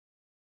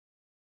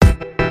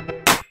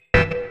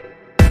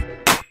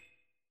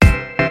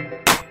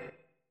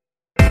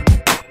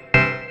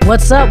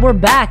What's up? We're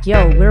back.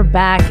 We're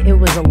back. It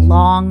was a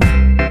long,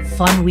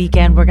 fun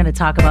weekend. We're going to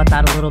talk about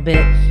that a little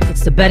bit.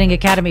 It's the Betting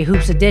Academy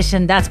Hoops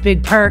Edition. That's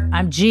Big Perk.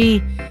 I'm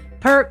G.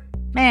 Perk,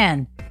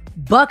 man,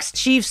 Bucks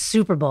Chiefs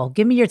Super Bowl.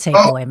 Give me your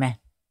takeaway, man.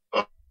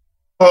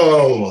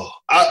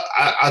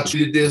 I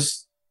treated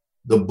this,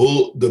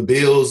 the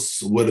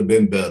Bills would have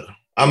been better.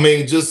 I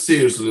mean, just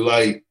seriously,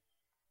 like,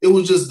 it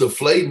was just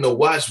deflating to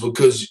watch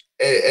because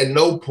at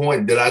no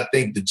point did I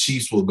think the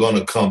Chiefs were going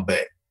to come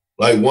back.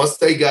 Like, once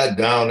they got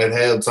down at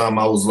halftime,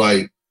 I was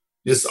like,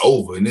 it's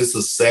over. And it's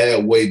a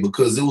sad way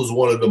because it was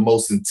one of the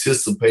most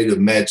anticipated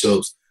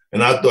matchups.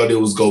 And I thought it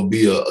was going to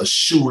be a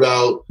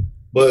shootout.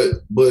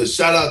 But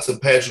shout out to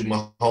Patrick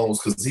Mahomes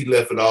because he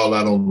left it all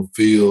out on the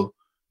field,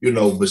 you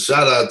know. But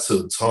shout out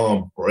to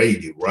Tom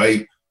Brady,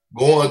 right?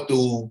 Going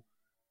through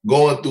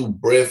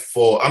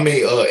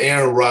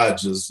Aaron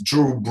Rodgers,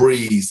 Drew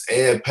Brees,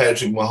 and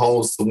Patrick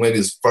Mahomes to win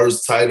his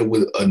first title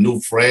with a new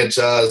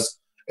franchise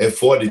at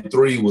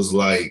 43 was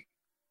like,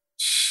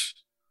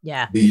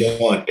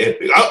 beyond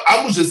epic.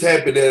 I was just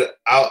happy that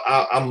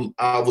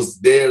I was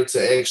there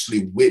to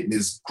actually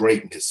witness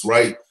greatness,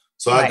 right?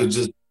 So I could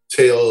just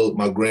tell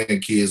my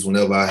grandkids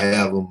whenever I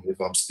have them,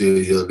 if I'm still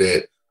here,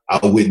 that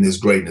I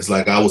witnessed greatness.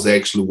 Like, I was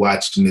actually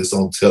watching this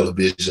on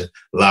television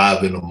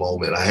live in a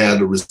moment. I had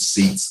the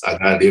receipts. I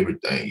got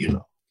everything, you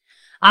know.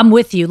 I'm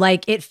with you.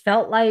 Like, it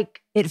felt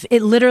like,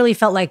 it literally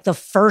felt like the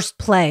first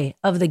play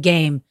of the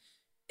game,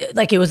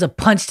 like it was a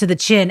punch to the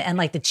chin and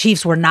like the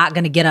Chiefs were not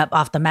going to get up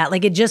off the mat.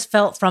 Like, it just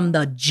felt from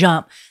the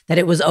jump that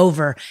it was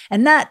over.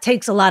 And that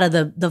takes a lot of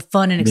the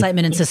fun and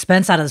excitement and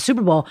suspense out of the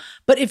Super Bowl.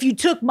 But if you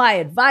took my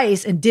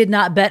advice and did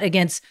not bet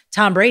against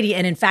Tom Brady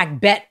and in fact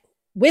bet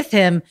with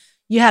him,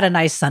 you had a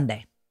nice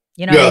Sunday.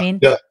 You know what I mean?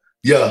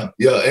 Yeah.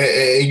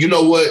 And you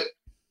know what?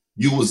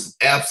 You was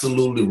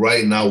absolutely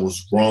right and I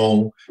was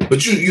wrong.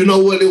 But you know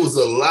what? It was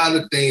a lot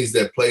of things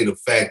that played a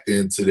factor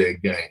into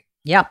that game.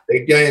 Yeah.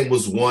 That game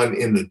was won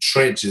in the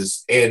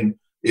trenches. And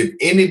if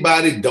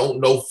anybody don't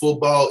know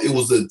football, it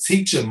was a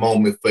teaching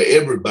moment for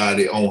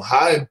everybody on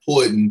how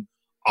important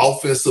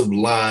offensive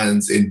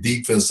lines and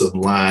defensive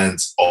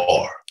lines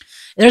are.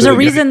 There's a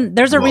reason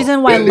why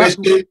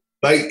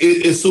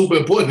it's super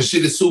important. The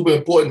shit is super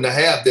important to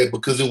have that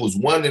because it was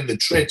won in the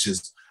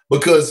trenches.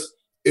 Because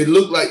it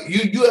looked like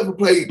you ever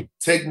played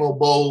Tecmo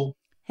Bowl?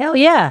 Hell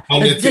yeah.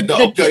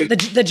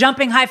 The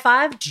jumping high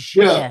five?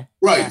 Yeah,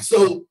 right. Yeah.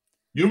 So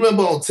you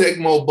remember on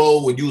Tecmo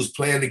Bowl when you was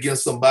playing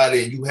against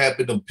somebody and you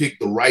happened to pick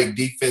the right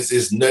defense,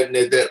 it's nothing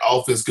that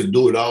offense could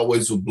do. It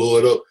always would blow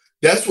it up.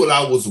 That's what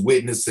I was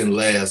witnessing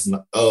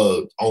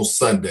on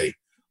Sunday.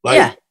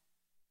 Like,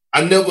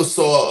 I never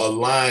saw a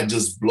line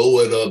just blow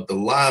it up. The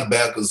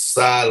linebackers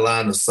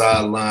sideline to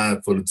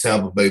sideline for the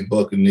Tampa Bay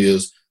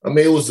Buccaneers. I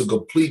mean, it was a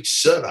complete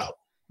shutout.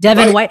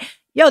 Devin White.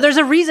 There's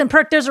a reason,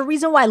 Perk. There's a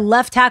reason why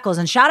left tackles,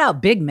 and shout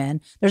out big men,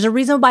 there's a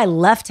reason why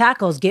left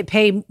tackles get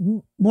paid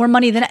more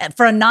money than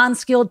for a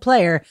non-skilled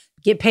player,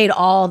 they get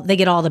all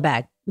the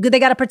bag. They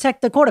got to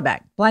protect the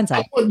quarterback,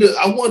 blindside.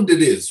 I wonder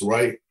this,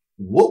 right?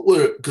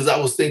 Because I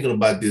was thinking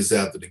about this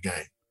after the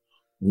game.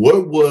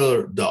 What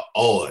were the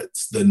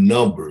odds, the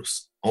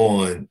numbers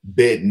on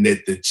betting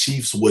that the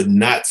Chiefs would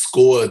not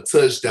score a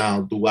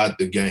touchdown throughout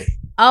the game?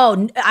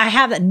 Oh, I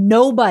have that.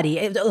 Nobody,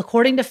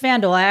 according to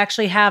FanDuel, I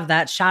actually have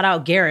that. Shout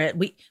out Garrett.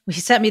 He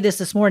sent me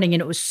this morning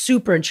and it was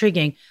super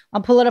intriguing.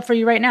 I'll pull it up for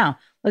you right now.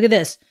 Look at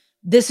this.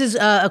 This is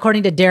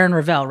according to Darren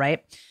Ravel,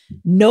 right?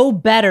 No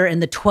better in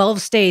the 12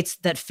 states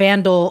that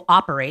FanDuel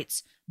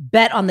operates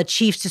bet on the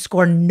Chiefs to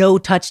score no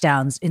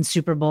touchdowns in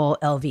Super Bowl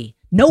LV.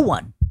 No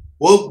one.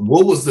 What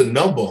was the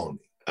number on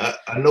it?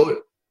 I know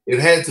it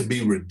had to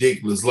be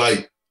ridiculous.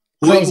 Like,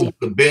 whoever would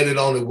have betted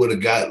on it would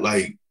have got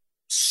like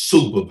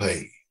super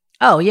paid.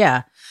 Oh,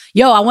 yeah.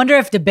 I wonder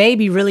if the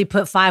baby really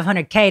put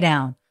 $500K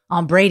down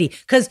on Brady,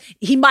 because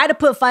he might have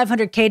put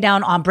 $500K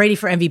down on Brady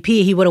for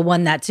MVP. He would have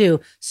won that too.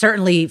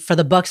 Certainly for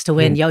the Bucks to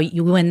win.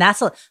 You win.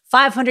 That's a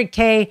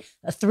 $500K,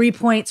 a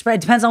 3-point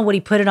spread. Depends on what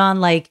he put it on.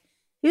 Like,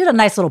 he had a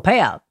nice little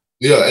payout.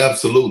 Yeah,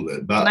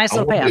 absolutely. Nice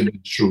little payout.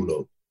 It's true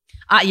though.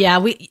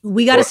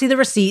 We got to see the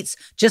receipts,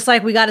 just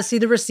like we got to see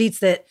the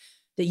receipts that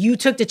you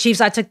took the Chiefs.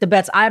 I took the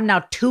bets. I am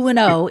now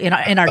 2-0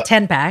 in our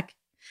 10 pack.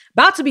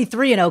 About to be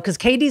 3-0 because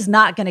KD's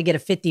not going to get a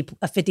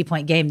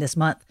 50-point game this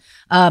month.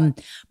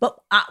 But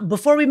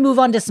before we move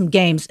on to some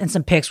games and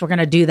some picks, we're going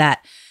to do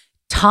that.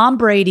 Tom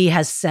Brady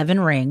has 7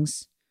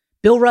 rings.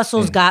 Bill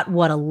Russell's got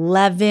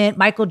 11.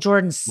 Michael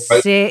Jordan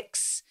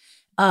 6.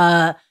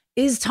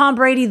 Is Tom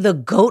Brady the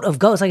GOAT of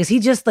GOATs? Like, is he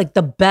just like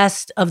the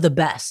best of the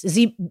best? Is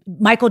he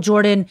Michael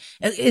Jordan?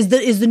 Is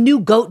the new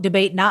GOAT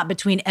debate not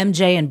between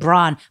MJ and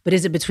Bron, but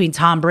is it between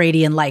Tom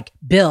Brady and like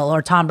Bill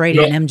or Tom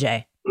Brady and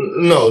MJ?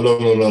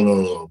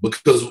 No.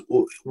 Because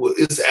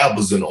it's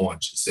apples and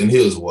oranges, and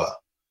here's why.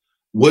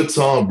 What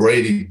Tom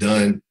Brady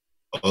done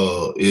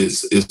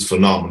is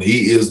phenomenal.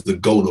 He is the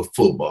GOAT of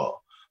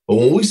football. But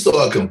when we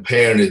start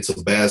comparing it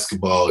to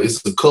basketball,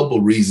 it's a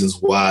couple reasons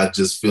why I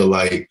just feel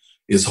like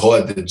it's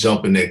hard to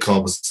jump in that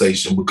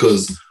conversation,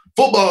 because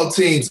football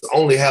teams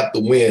only have to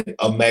win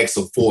a max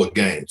of 4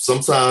 games.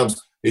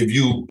 Sometimes if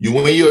you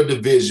win your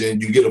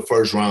division, you get a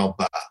first round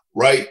bye,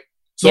 right?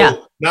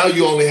 So now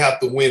you only have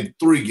to win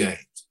 3 games.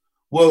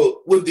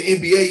 Well, with the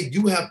NBA,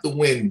 you have to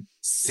win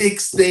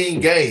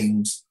 16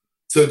 games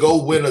to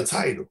go win a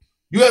title.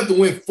 You have to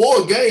win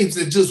 4 games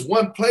in just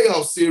one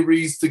playoff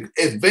series to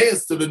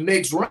advance to the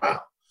next round.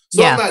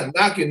 So I'm not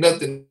knocking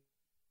nothing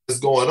that's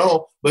going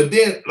on. But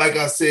then, like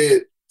I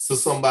said to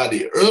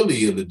somebody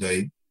earlier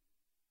today,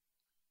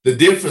 the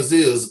difference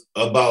is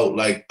about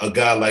like a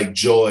guy like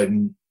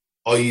Jordan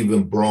or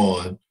even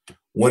Braun.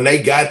 When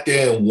they got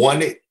there and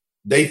won it,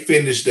 they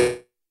finished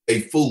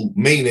a fool,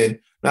 meaning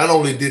not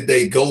only did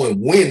they go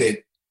and win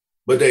it,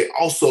 but they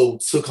also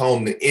took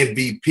home the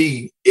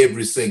MVP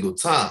every single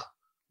time.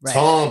 Right.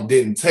 Tom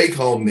didn't take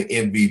home the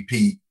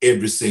MVP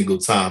every single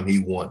time he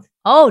won it.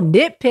 Oh,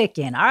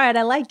 nitpicking. All right,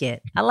 I like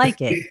it.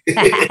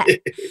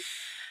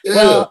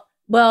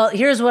 Well,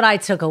 here's what I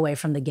took away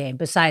from the game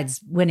besides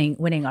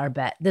winning our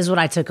bet. This is what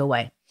I took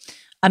away.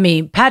 I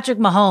mean, Patrick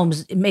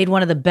Mahomes made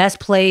one of the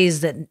best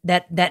plays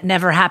that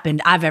never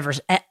happened I've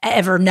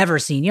ever never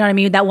seen. You know what I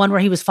mean? That one where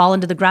he was falling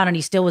to the ground and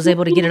he still was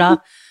able to get it off.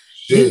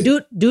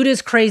 Dude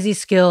is crazy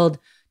skilled.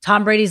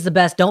 Tom Brady's the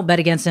best. Don't bet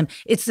against him.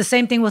 It's the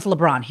same thing with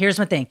LeBron. Here's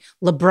my thing.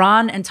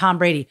 LeBron and Tom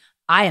Brady,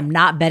 I am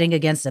not betting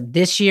against them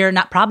this year,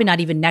 probably not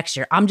even next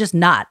year. I'm just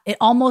not. It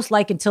almost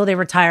like until they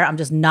retire, I'm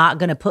just not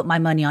going to put my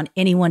money on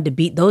anyone to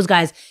beat those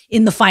guys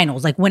in the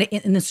finals, like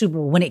in the Super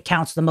Bowl, when it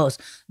counts the most.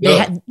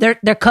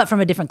 They're cut from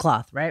a different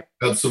cloth, right?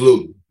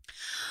 Absolutely.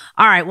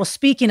 All right. Well,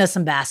 speaking of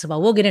some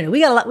basketball, we'll get into it.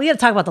 We got to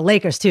talk about the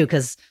Lakers too,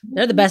 because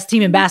they're the best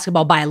team in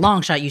basketball by a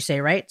long shot, you say,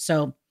 right?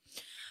 So,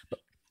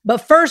 but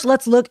first,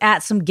 let's look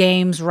at some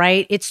games,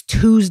 right? It's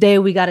Tuesday.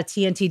 We got a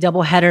TNT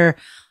doubleheader.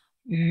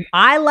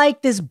 I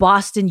like this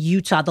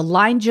Boston-Utah. The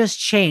line just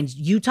changed.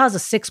 Utah's a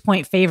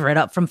 6-point favorite,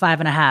 up from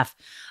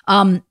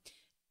 5.5.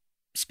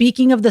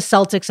 Speaking of the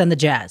Celtics and the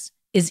Jazz,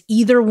 is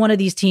either one of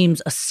these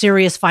teams a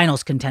serious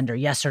finals contender?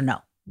 Yes or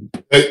no?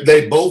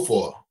 They both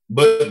are,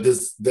 but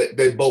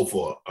they both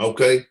are,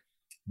 okay?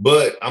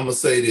 But I'm going to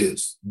say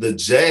this. The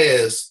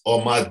Jazz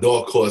are my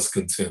dark horse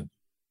contender.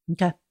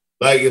 Okay.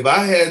 Like, if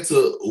I had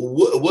to,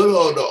 what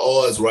are the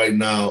odds right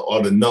now,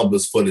 or the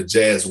numbers for the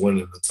Jazz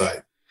winning the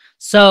title?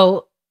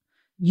 So,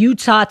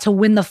 Utah to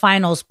win the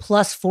finals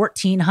plus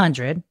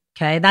 1,400.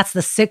 Okay. That's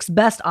the 6th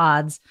best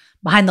odds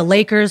behind the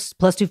Lakers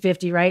plus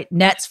 250, right?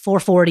 Nets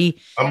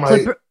 440.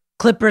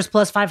 Clippers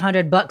plus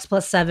 500, Bucks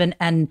plus 7,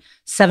 and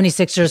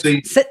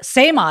 76ers.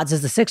 Same odds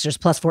as the Sixers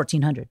plus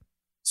 1,400.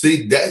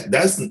 See,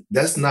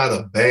 that's not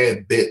a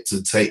bad bet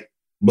to take,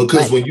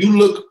 because when you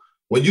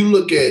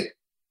look at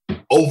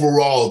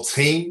overall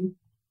team,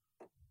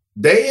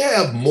 they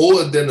have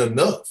more than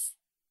enough.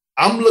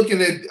 I'm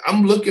looking at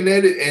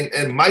it,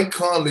 and Mike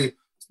Conley,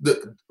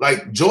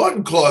 like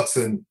Jordan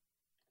Clarkson,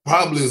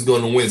 probably is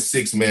going to win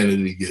 6th man of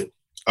the year.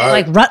 All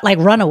right? Like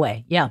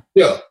runaway, yeah.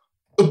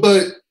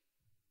 But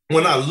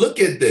when I look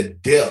at the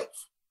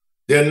depth,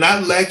 they're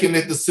not lacking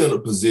at the center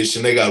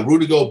position. They got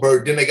Rudy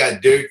Gobert, then they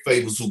got Derek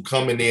Favors, who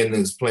coming in and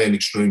is playing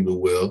extremely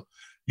well.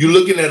 You're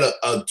looking at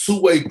a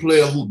two-way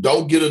player who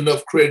don't get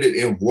enough credit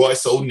in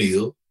Royce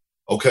O'Neal,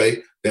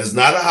 okay? That's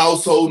not a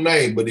household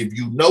name, but if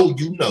you know,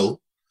 you know.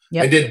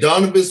 Yep. And then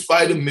Donovan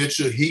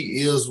Spider-Mitchell,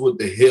 he is what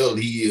the hell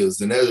he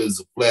is, and that is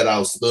a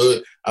flat-out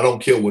stud. I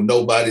don't care what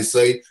nobody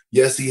say.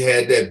 Yes, he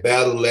had that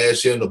battle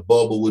last year in the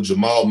bubble with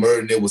Jamal Murray,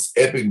 and it was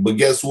epic, but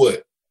guess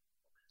what?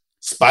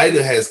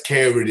 Spider has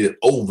carried it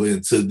over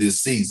into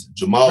this season.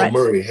 Jamal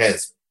Murray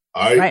hasn't,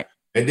 all right?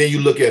 And then you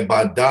look at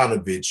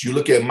Bogdanovich. You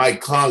look at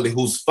Mike Conley,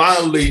 who's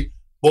finally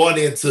bought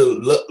into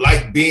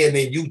like being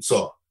in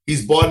Utah.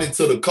 He's bought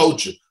into the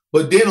culture.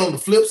 But then on the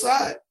flip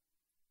side,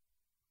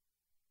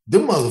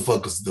 them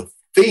motherfuckers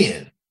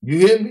defend.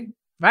 You hear me?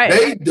 Right.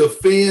 They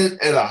defend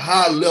at a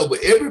high level.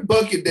 Every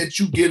bucket that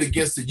you get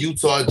against the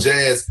Utah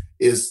Jazz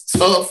is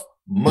tough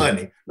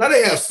money. Now,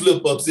 they have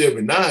slip-ups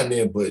every now and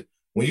then, but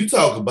when you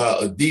talk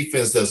about a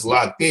defense that's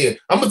locked in,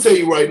 I'm going to tell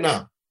you right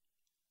now,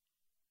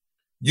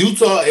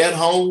 Utah at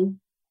home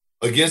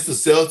against the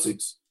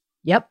Celtics.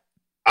 Yep.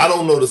 I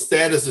don't know the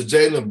status of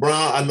Jaylen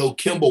Brown. I know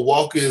Kemba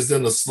Walker is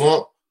in a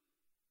slump.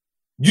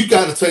 You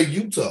got to take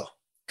Utah.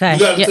 Okay. You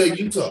got to take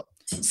Utah.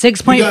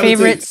 6-point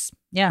favorites.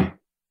 Yeah,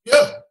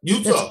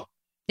 Utah.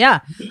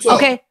 Utah.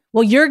 Okay.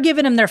 Well, you're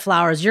giving them their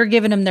flowers. You're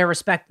giving them their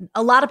respect.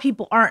 A lot of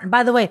people aren't. And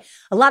by the way,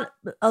 a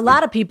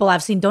lot of people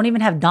I've seen don't even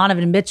have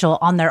Donovan Mitchell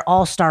on their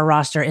all-star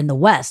roster in the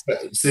West.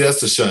 See,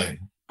 that's a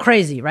shame.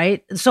 Crazy,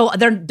 right? So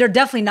they're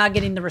definitely not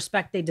getting the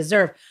respect they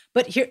deserve.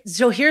 But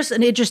here's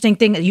an interesting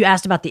thing that you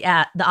asked about the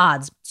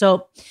odds.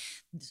 So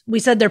we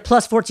said they're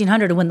plus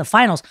 1,400 to win the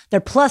finals. They're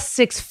plus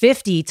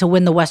 650 to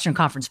win the Western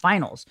Conference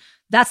Finals.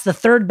 That's the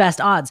 3rd best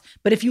odds.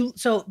 But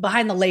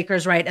behind the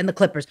Lakers, right, and the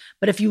Clippers.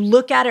 But if you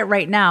look at it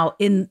right now,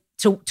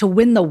 to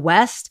win the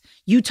West,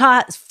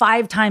 Utah is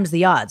 5 times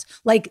the odds.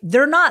 Like,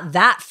 they're not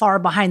that far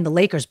behind the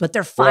Lakers, but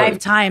they're 5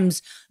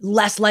 times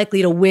less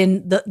likely to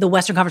win the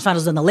Western Conference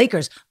Finals than the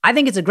Lakers. I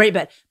think it's a great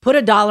bet. Put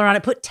 $1 on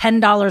it, put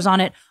 $10 on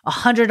it,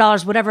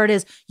 $100, whatever it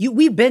is.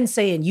 We've been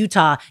saying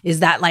Utah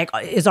is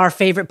our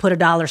favorite put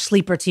 $1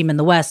 sleeper team in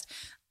the West.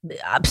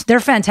 They're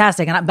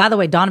fantastic. And by the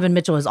way, Donovan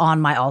Mitchell is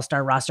on my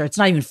all-star roster. It's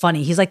not even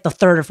funny. He's like the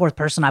third or fourth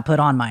person I put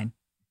on mine.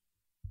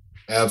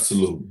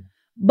 Absolutely.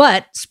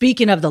 But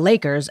speaking of the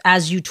Lakers,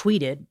 as you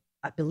tweeted,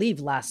 I believe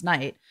last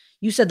night,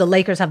 you said the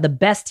Lakers have the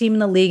best team in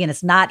the league and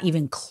it's not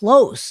even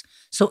close.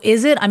 So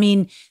is it? I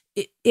mean,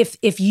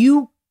 if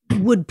you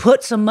would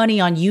put some money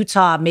on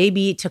Utah,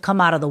 maybe to come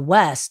out of the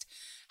West,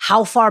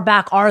 how far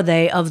back are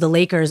they of the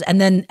Lakers?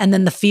 And then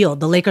the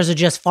field, the Lakers are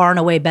just far and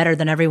away better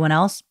than everyone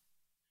else.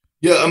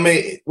 Yeah, I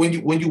mean, when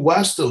you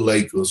watch the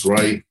Lakers,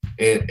 right,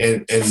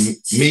 and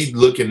me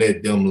looking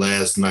at them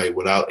last night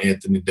without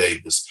Anthony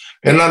Davis,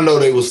 and I know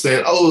they were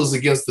saying, oh, it was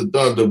against the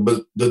Thunder,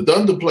 but the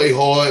Thunder play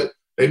hard.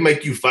 They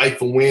make you fight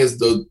for wins.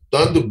 The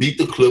Thunder beat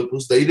the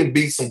Clippers. They didn't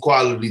beat some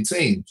quality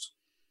teams.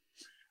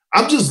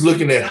 I'm just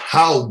looking at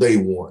how they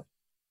won.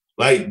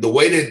 Like the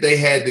way that they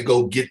had to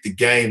go get the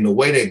game, the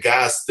way that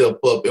guys step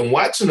up, and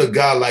watching a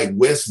guy like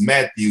Wes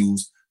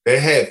Matthews that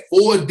had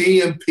 4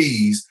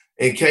 DMPs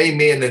and came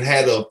in and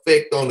had an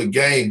effect on the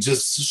game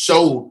just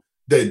showed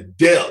the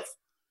depth.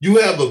 You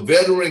have a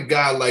veteran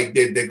guy like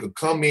that that could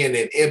come in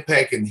and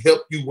impact and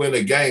help you win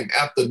a game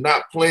after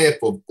not playing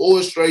for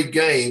 4 straight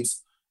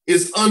games.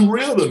 It's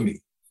unreal to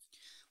me.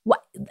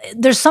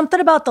 There's something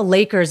about the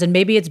Lakers, and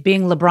maybe it's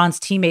being LeBron's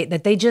teammate,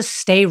 that they just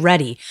stay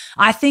ready.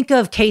 I think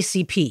of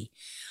KCP.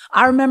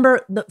 I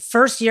remember the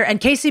first year, and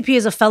KCP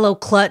is a fellow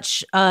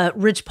Clutch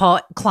Rich Paul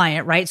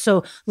client, right?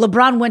 So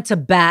LeBron went to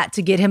bat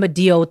to get him a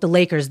deal with the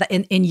Lakers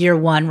in year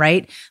 1,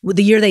 right? With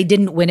the year they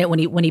didn't win it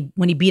when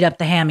he beat up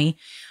the hammy.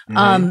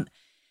 Mm-hmm.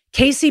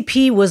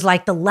 KCP was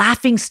like the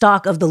laughing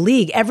stock of the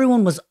league.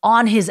 Everyone was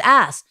on his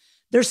ass.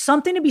 There's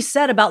something to be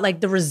said about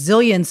like the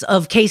resilience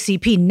of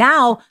KCP.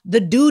 Now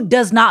the dude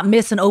does not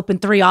miss an open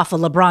 3 off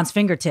of LeBron's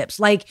fingertips.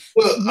 Like,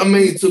 well,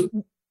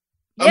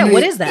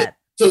 what is that?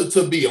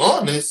 To be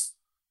honest,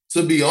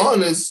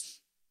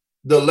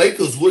 the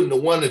Lakers wouldn't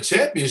have won the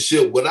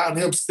championship without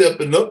him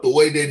stepping up the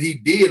way that he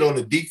did on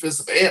the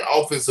defensive and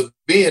offensive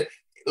end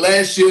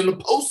last year in the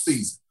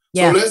postseason.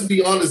 Yeah. So let's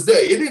be honest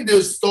there. It didn't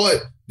just start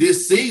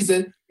this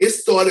season. It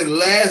started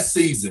last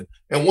season.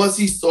 And once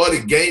he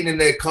started gaining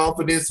that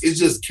confidence, it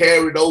just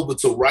carried over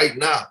to right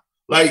now.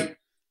 Like,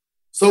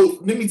 so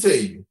let me tell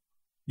you,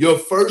 your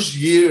first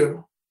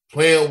year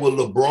playing with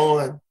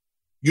LeBron,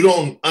 you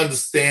don't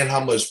understand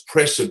how much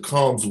pressure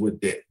comes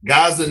with that.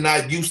 Guys are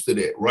not used to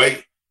that,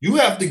 right? You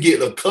have to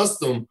get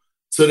accustomed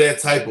to that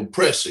type of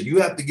pressure. You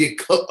have to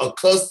get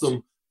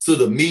accustomed to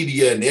the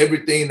media and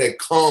everything that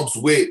comes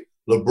with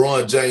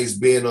LeBron James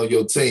being on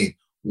your team.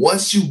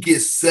 Once you get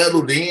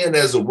settled in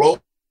as a role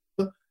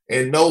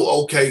and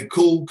know, okay,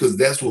 cool, because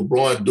that's what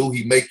LeBron do.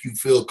 He make you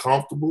feel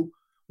comfortable.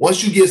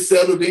 Once you get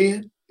settled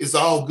in, it's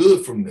all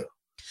good from there.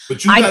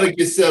 But you got to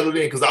get settled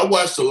in, because I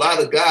watched a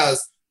lot of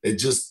guys that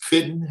just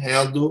couldn't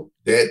handle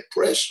that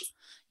pressure.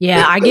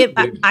 Yeah, I give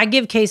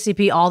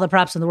KCP all the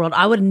props in the world.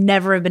 I would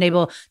never have been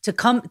able to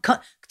come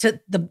to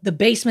the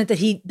basement that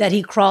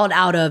he crawled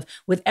out of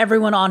with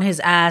everyone on his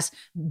ass,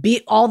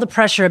 beat all the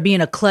pressure of being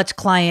a Clutch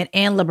client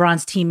and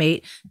LeBron's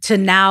teammate, to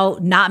now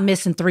not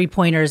missing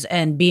 3-pointers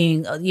and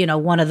being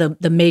one of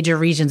the major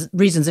reasons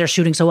they're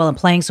shooting so well and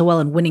playing so well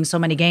and winning so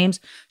many games.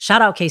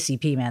 Shout out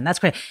KCP, man. That's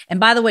great. And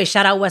by the way,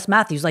 shout out Wes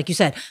Matthews. Like you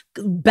said,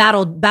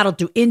 battled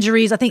through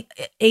injuries. I think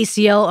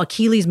ACL,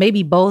 Achilles,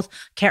 maybe both.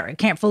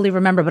 Can't fully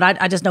remember, but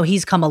I just know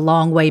he's come a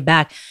long way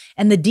back.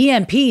 And the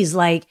DMPs,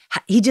 like,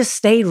 he just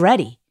stayed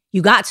ready.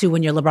 You got to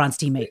when you're LeBron's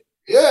teammate.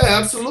 Yeah,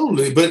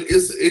 absolutely. But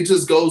it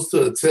just goes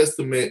to a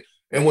testament.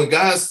 And when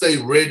guys stay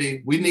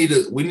ready, we need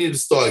to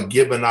start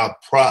giving our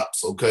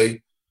props,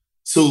 okay,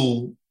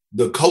 to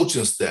the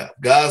coaching staff.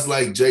 Guys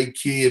like J.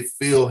 Kidd,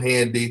 Phil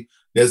Handy,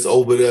 that's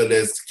over there,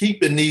 that's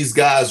keeping these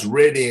guys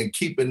ready and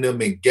keeping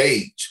them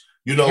engaged.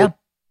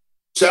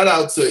 Shout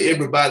out to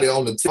everybody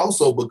on the team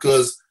also,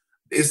 because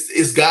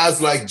it's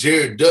guys like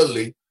Jared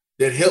Dudley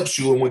that helps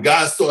you. And when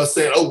guys start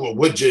saying, oh, well,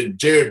 what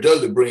Jared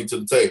Dudley bring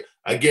to the table?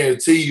 I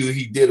guarantee you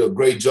he did a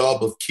great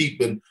job of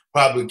keeping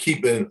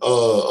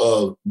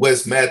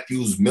Wes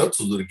Matthews'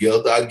 mental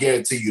together. I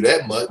guarantee you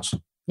that much.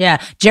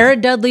 Yeah,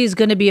 Jared Dudley is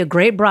going to be a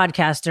great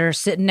broadcaster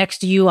sitting next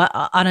to you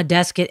on a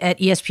desk at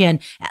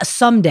ESPN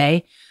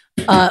someday.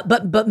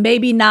 But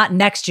maybe not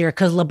next year,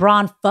 because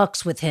LeBron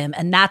fucks with him,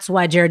 and that's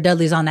why Jared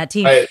Dudley's on that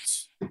team. Right.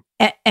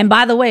 And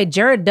by the way,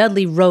 Jared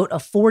Dudley wrote a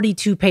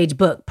 42-page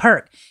book.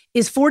 Perk,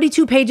 is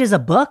 42 pages a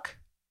book?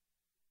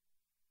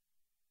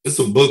 It's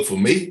a book for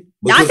me.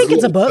 I think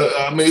it's a book.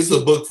 It's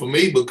a book for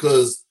me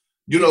because,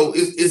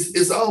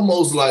 it's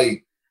almost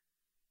like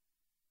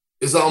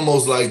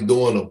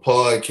doing a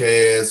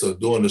podcast or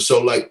doing a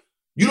show. Like,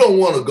 you don't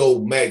want to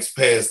go max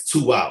past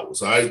 2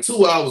 hours, all right?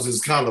 2 hours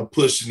is kind of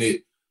pushing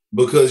it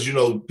because,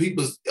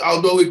 people,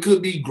 although it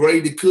could be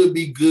great, it could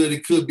be good,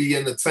 it could be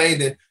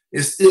entertaining,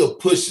 it's still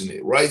pushing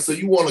it, right? So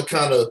you want to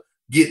kind of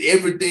get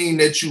everything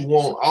that you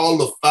want, all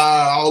the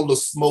fire, all the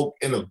smoke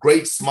in a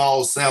great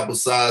small sample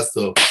size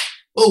to,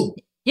 push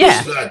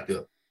it out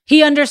there.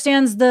 He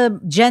understands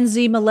the Gen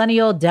Z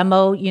millennial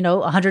demo,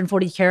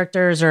 140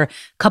 characters or a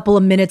couple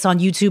of minutes on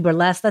YouTube or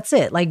less. That's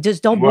it. Like,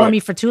 just don't bore me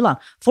for too long.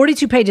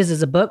 42 pages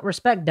is a book.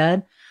 Respect,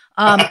 Dad.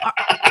 All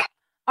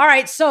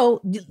right.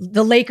 So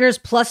the Lakers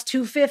plus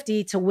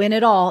 250 to win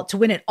it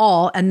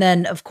all. And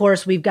then, of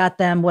course, we've got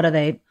them. What are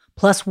they?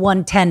 Plus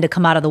 110 to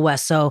come out of the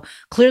West. So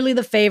clearly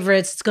the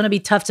favorites. It's going to be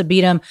tough to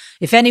beat them.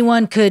 If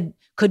anyone could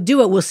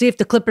do it, we'll see if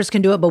the Clippers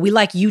can do it. But we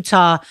like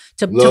Utah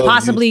to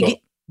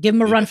possibly give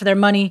them a run for their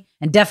money.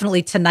 And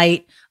definitely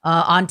tonight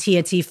on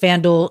TNT,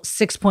 FanDuel,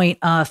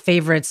 6-point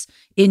favorites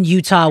in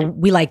Utah.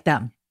 We like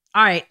them.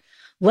 All right,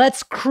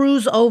 let's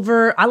cruise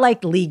over. I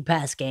like League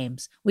Pass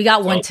games. We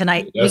got one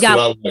tonight. That's what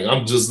I like.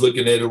 I'm just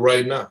looking at it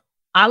right now.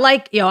 I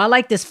like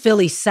this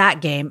Philly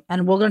Sac game,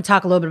 and we're going to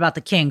talk a little bit about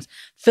the Kings.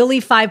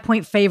 Philly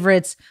 5-point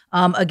favorites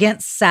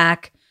against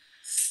Sac.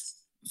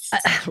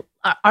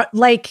 I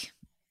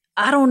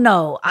don't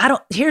know.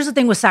 Here's the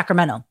thing with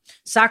Sacramento.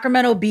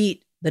 Sacramento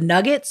beat the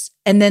Nuggets,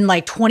 and then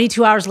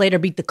 22 hours later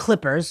beat the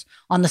Clippers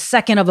on the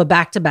second of a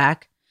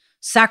back-to-back.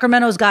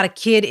 Sacramento's got a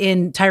kid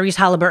in Tyrese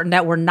Halliburton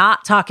that we're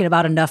not talking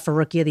about enough for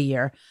Rookie of the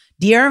Year.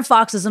 De'Aaron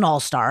Fox is an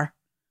all-star.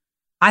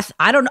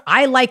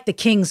 I like the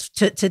Kings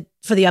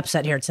for the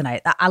upset here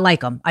tonight. I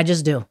like them. I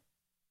just do.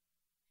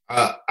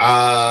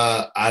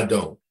 I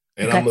don't.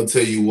 And okay. I'm going to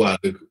tell you why.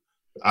 The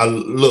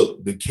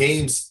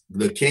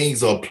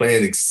Kings are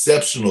playing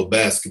exceptional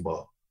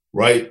basketball,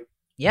 right?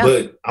 Yeah.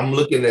 But I'm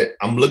looking at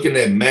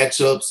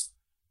matchups,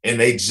 and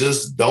they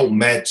just don't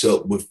match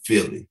up with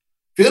Philly.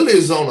 Philly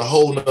is on a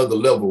whole nother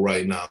level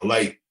right now.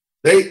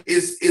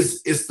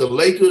 It's the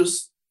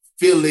Lakers,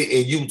 Philly,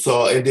 and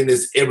Utah, and then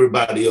it's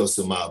everybody else,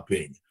 in my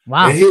opinion.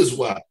 Wow. And here's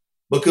why.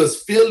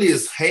 Because Philly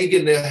is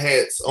hanging their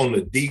hats on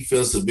the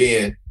defensive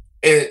end,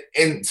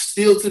 and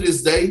still to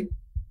this day,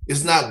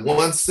 it's not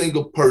one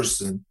single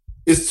person.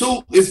 It's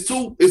two.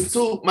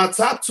 My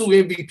top two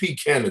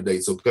MVP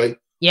candidates, okay?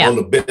 Yeah. On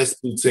the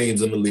best two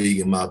teams in the league,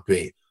 in my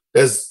opinion.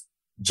 That's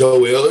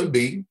Joel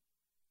Embiid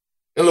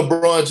and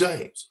LeBron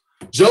James.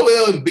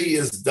 Joel Embiid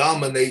is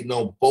dominating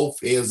on both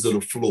ends of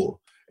the floor.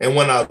 And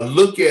when I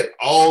look at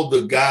all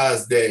the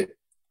guys that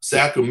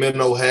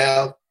Sacramento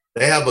have,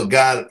 they have a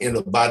guy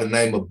by the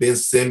name of Ben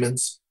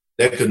Simmons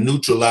that can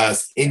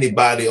neutralize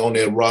anybody on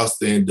their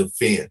roster and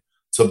defend.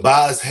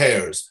 Tobias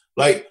Harris.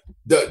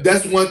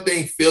 That's one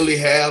thing Philly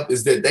have,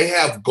 is that they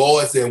have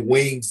guards and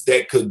wings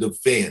that could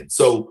defend.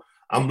 So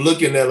I'm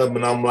looking at them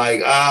and I'm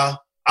like,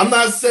 I'm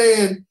not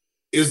saying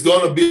it's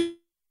going to be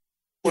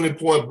a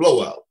 20-point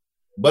blowout,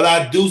 but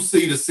I do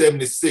see the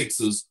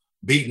 76ers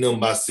beating them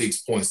by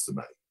 6 points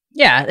tonight.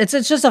 Yeah, it's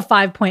just a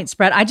 5-point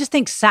spread. I just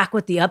think Sac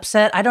with the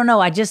upset. I don't know.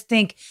 I just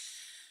think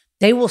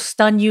they will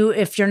stun you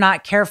if you're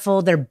not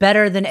careful. They're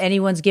better than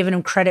anyone's giving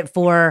them credit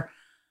for.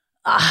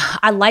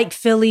 I like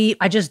Philly.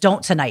 I just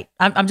don't tonight.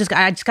 I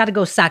just got to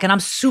go Sac, and I'm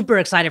super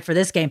excited for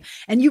this game.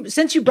 And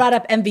since you brought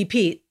up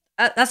MVP,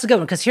 that's a good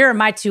one, because here are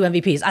my two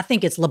MVPs. I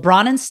think it's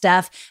LeBron and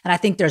Steph, and I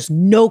think there's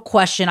no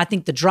question. I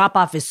think the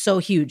drop-off is so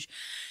huge.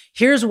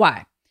 Here's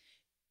why.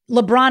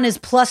 LeBron is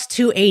plus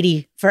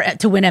 280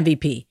 to win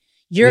MVP.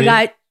 Your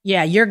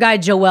guy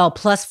Joel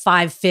plus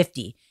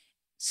 550.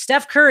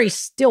 Steph Curry's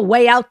still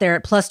way out there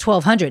at plus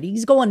 1,200.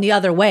 He's going the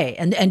other way.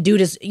 And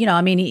dude is,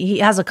 he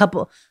has a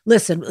couple.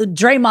 Listen,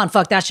 Draymond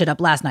fucked that shit up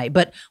last night,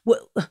 but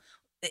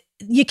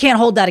you can't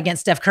hold that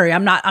against Steph Curry.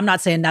 I'm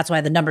not saying that's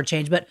why the number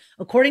changed, but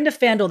according to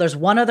FanDuel, there's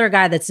one other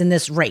guy that's in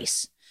this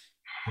race,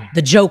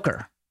 the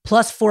Joker,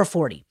 plus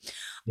 440.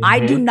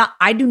 Mm-hmm.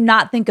 I do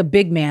not think a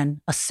big man,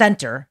 a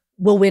center,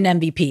 will win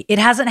MVP. It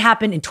hasn't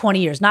happened in 20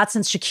 years, not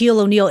since Shaquille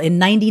O'Neal in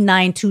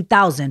 99,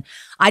 2000.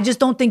 I just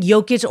don't think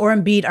Jokic or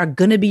Embiid are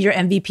going to be your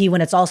MVP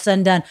when it's all said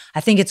and done.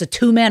 I think it's a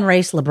two-man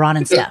race, LeBron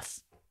and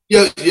Steph.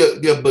 Yeah,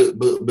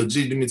 but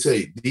G, let me tell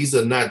you, these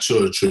are not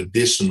your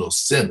traditional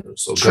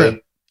centers, okay?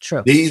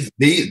 True.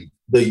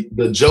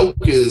 The joke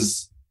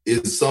is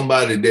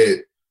somebody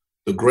that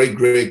the great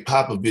Greg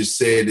Popovich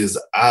said is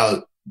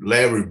our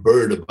Larry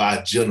Bird of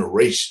our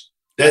generation.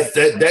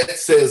 That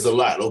says a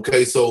lot,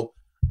 okay? So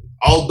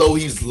although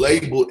he's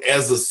labeled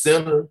as a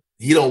center,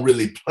 he don't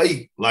really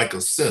play like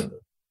a center,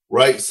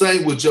 right?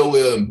 Same with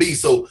Joel Embiid.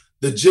 So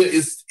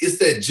it's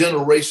that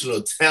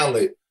generational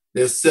talent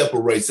that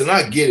separates. And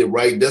I get it,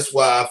 right? That's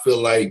why I feel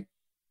like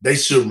they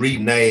should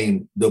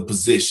rename the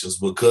positions,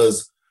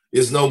 because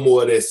it's no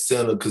more of that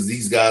center, because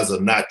these guys are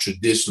not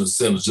traditional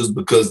centers. Just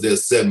because they're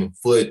 7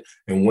 foot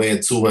and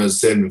weighing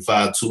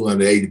 275,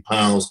 280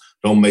 pounds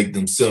don't make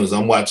them centers.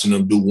 I'm watching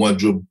them do one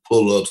dribble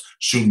pull-ups,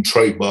 shooting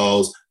tray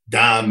balls,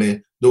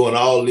 diamond, doing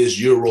all this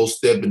Euro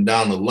stepping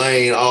down the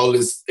lane, all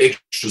this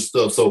extra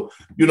stuff. So,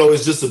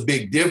 it's just a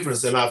big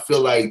difference. And I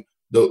feel like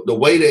the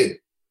way that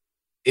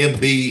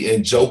Embiid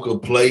and Joker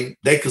play,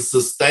 they could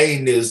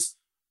sustain this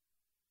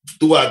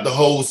throughout the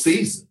whole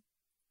season.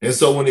 And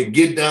so when it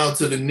get down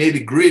to the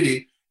nitty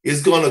gritty,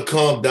 it's going to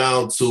come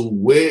down to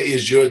where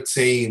is your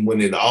team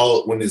when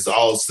it's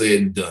all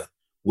said and done?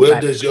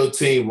 Where does your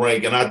team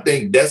rank? And I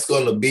think that's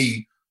going to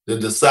be the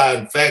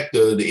deciding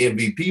factor of the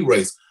MVP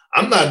race.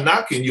 I'm not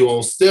knocking you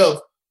on Steph.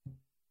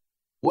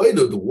 way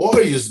the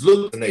Warriors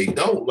look and they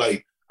don't.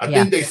 Like, I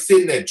think they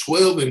sitting at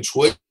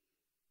 12-12,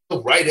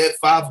 right at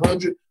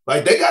 500.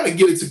 Like, they got to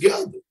get it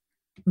together.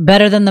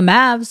 Better than the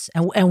Mavs,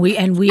 and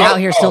we out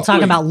here still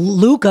talking about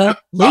Luka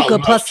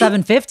plus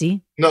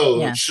 750.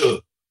 Sure.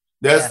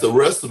 That's the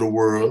rest of the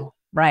world.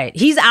 Right.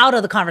 He's out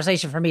of the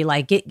conversation for me.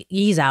 Like,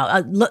 he's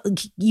out. Look,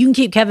 you can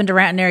keep Kevin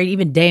Durant in there,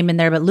 even Dame in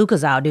there, but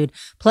Luka's out, dude.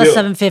 Plus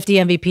 750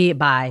 MVP.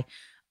 Bye.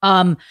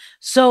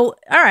 So,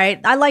 all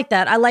right. I like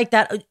that.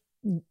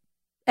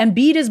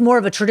 Embiid is more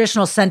of a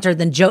traditional center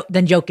than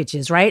Jokic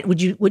is, right?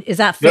 Is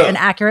that fair and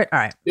accurate? All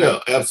right. Yeah,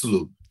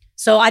 absolutely.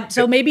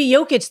 So maybe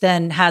Jokic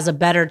then has a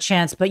better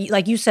chance, but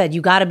like you said,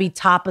 you got to be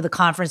top of the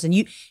conference,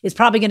 and it's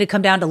probably going to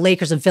come down to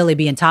Lakers and Philly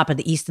being top of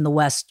the East and the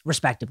West,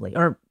 respectively,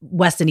 or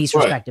West and East,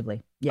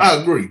 respectively. Yeah, I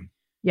agree.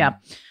 Yeah.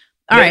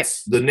 All right.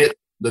 The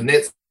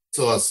Nets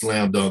are a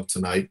slam dunk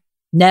tonight.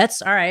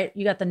 Nets. All right,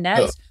 you got the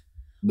Nets.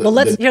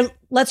 Let's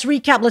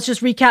recap. Let's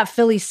just recap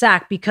Philly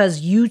sack,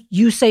 because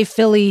you say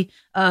Philly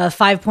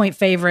 5-point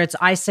favorites.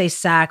 I say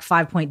sack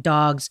 5-point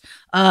dogs.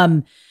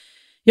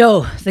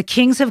 The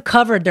Kings have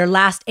covered their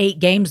last 8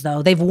 games,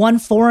 though. They've won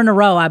 4 in a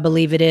row, I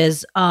believe it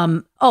is.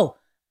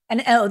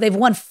 They've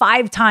won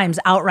 5 times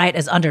outright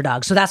as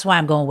underdogs. So that's why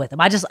I'm going with them.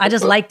 I just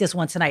like this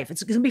one tonight.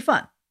 It's going to be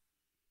fun.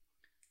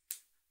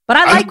 But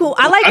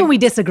I like when we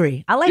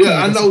disagree. I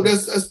know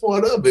that's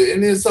part of it,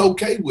 and it's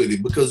okay with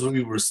it, because when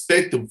we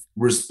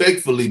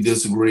respectfully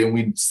disagree and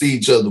we see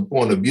each other's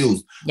point of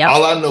views. Yep.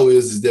 All I know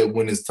is that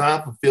when it's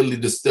time for Philly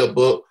to step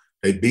up,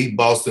 they beat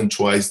Boston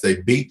twice,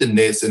 they beat the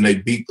Nets, and they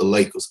beat the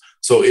Lakers.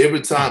 So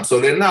every time, so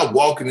they're not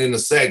walking in the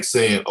sack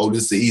saying, "Oh,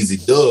 this is an easy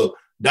dub."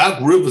 Doc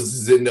Rivers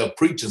is in there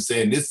preaching,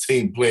 saying this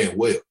team playing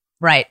well.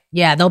 Right?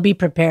 Yeah, they'll be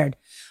prepared.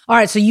 All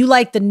right, so you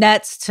like the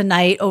Nets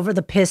tonight over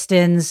the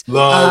Pistons?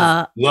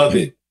 Love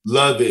it.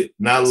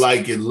 Not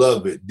like it,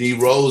 love it. D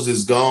Rose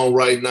is gone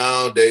right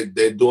now.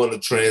 They're doing a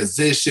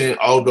transition.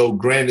 Although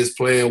Grant is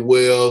playing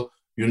well,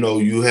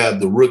 you have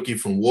the rookie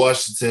from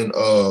Washington,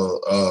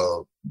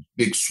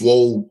 big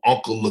swole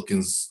uncle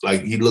looking,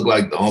 like he looked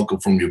like the uncle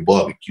from your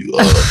barbecue.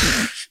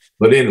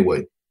 But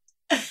anyway,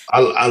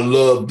 I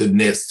love the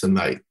Nets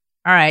tonight.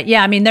 All right.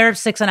 Yeah. I mean, they're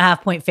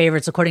 6.5-point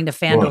favorites according to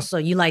FanDuel. Right. So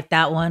you like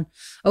that one.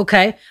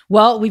 Okay.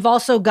 Well, we've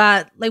also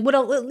got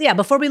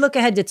before we look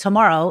ahead to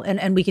tomorrow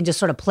and we can just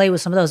sort of play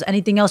with some of those,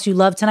 anything else you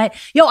love tonight?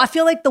 I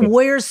feel like the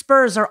Warriors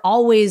Spurs are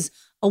always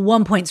a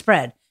 1-point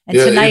spread. And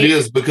tonight, it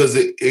is, because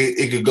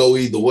it could go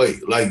either way.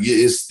 Like,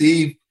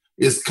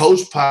 it's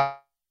Coach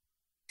Pop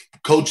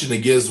coaching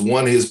against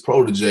one of his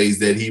proteges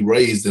that he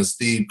raised, in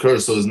Steve Kerr.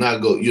 So it's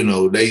not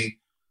they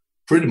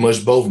pretty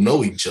much both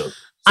know each other.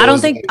 So I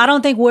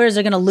don't think Warriors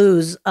are going to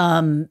lose.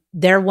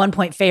 They're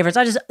 1-point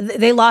favorites.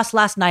 They lost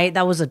last night.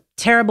 That was a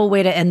terrible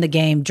way to end the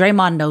game.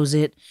 Draymond knows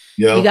it.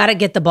 Yeah. You got to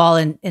get the ball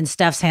in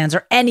Steph's hands,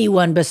 or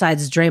anyone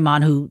besides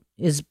Draymond, who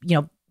is,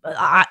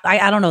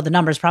 I don't know the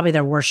numbers, probably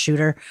their worst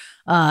shooter.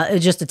 It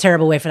was just a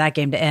terrible way for that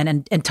game to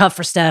end, and tough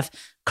for Steph.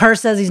 Kerr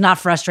says he's not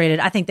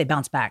frustrated. I think they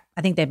bounce back.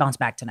 I think they bounce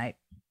back tonight.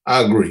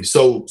 I agree.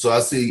 So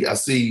I see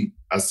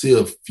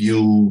a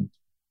few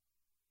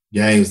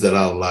games that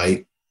I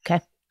like.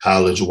 Okay.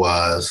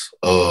 College-wise.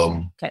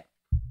 Okay.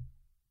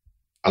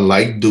 I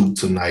like Duke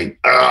tonight.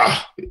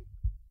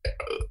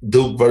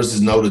 Duke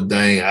versus Notre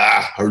Dame.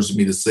 Hurts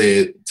me to say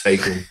it.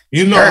 Take them.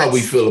 You know how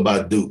we feel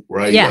about Duke,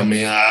 right? Yeah. I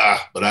mean,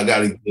 but I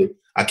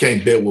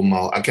can't bet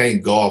I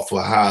can't go off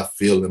for how I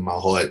feel in my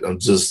heart. I'm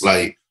just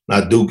like,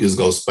 now Duke is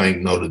gonna spank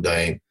Notre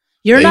Dame.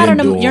 You're not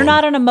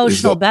an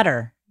emotional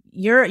bettor.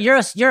 You're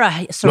a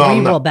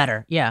cerebral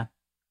bettor. Yeah.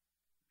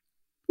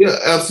 Yeah,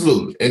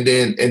 absolutely. And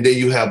then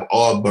you have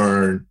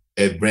Auburn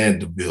at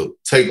Vanderbilt.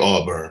 Take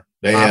Auburn.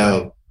 They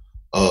have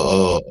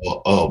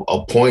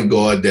a point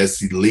guard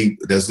that's elite,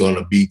 that's going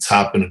to be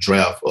top in the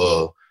draft.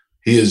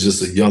 He is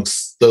just a young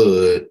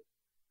stud.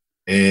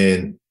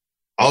 And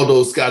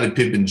although Scottie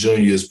Pippen Jr.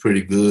 is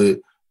pretty good,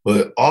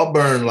 but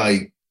Auburn,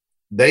 like,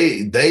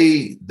 they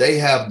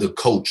have the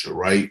culture,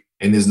 right?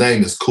 And his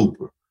name is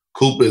Cooper.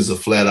 Cooper is a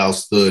flat-out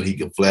stud. He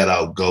can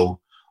flat-out go.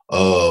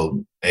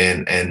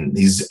 And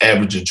he's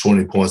averaging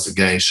 20 points a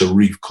game,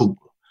 Sharif Cooper.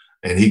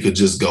 And he could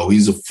just go.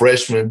 He's a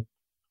freshman,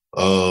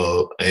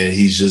 and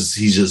he's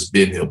just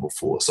been here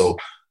before. So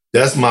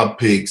that's my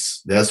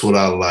picks. That's what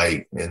I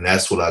like, and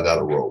that's what I got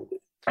to roll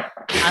with.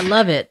 I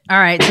love it. All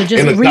right, so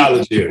just in the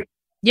college area.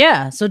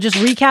 Yeah, so just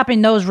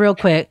recapping those real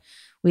quick.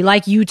 We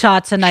like Utah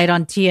tonight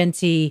on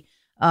TNT,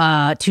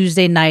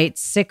 Tuesday night,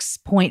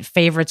 6-point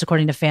favorites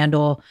according to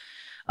FanDuel.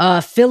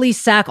 Philly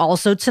sack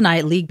also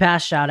tonight, League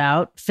Pass shout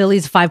out.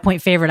 Philly's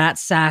 5-point favorite at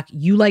sack.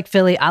 You like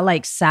Philly. I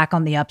like sack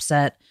on the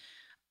upset.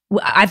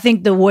 I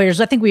think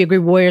we agree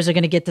Warriors are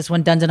going to get this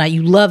one done tonight.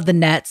 You love the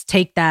Nets.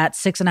 Take that.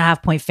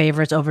 6.5-point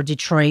favorites over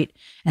Detroit.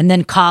 And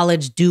then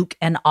college, Duke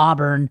and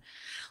Auburn.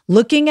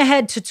 Looking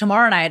ahead to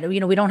tomorrow night, we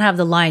don't have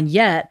the line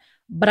yet,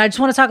 but I just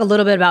want to talk a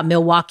little bit about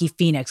Milwaukee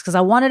Phoenix, because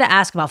I wanted to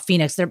ask about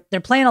Phoenix.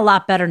 They're playing a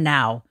lot better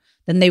now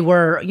than they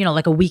were,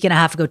 like a week and a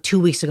half ago, 2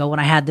 weeks ago when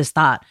I had this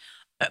thought.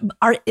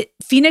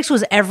 Phoenix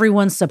was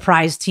everyone's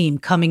surprise team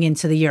coming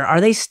into the year.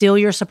 Are they still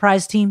your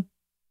surprise team?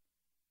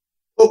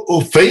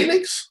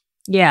 Phoenix?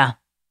 Yeah.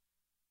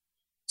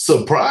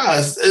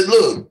 Surprised.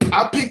 Look,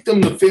 I picked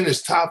them to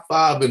finish top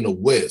 5 in the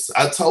West.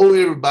 I told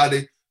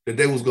everybody that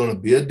they was going to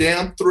be a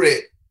damn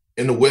threat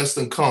in the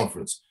Western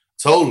Conference.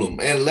 Told them.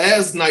 And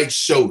last night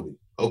showed it,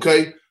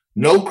 okay?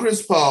 No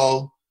Chris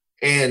Paul,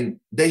 and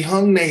they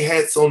hung their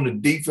hats on the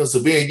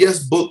defensive end.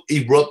 Yes, Book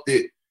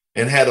erupted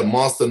and had a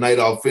monster night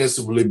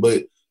offensively,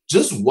 but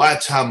just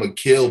watch how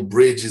Mikal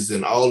Bridges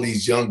and all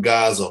these young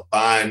guys are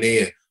buying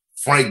in.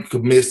 Frank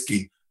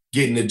Kaminsky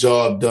getting the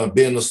job done,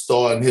 being a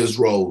star in his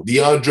role.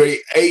 DeAndre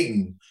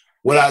Ayton,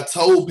 what I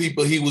told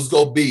people he was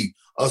going to be,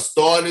 a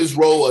star in his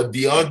role, a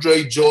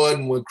DeAndre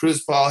Jordan when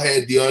Chris Paul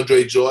had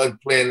DeAndre Jordan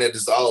playing at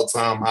his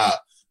all-time high.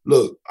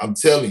 Look, I'm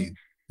telling you,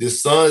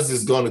 this Sun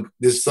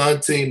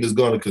team is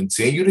going to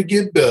continue to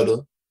get better,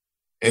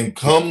 and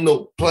come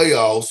the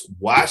playoffs,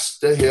 watch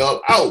the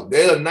hell out.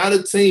 They are not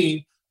a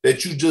team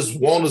that you just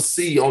want to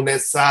see on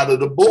that side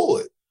of the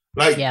board.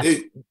 Like,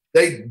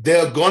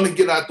 they're going to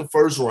get out the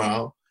first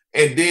round,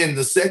 and then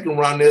the second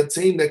round, they're a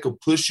team that could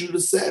push you to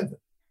 7.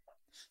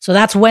 So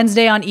that's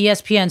Wednesday on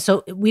ESPN.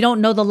 So we don't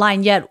know the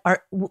line yet.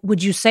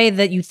 Would you say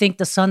that you think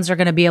the Suns are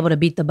going to be able to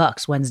beat the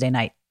Bucks Wednesday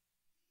night?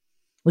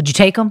 Would you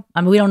take them?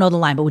 I mean, we don't know the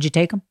line, but would you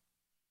take them?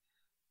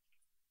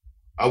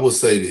 I would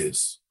say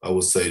this. I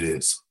would.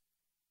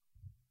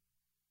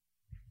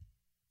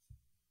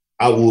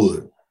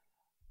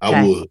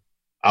 And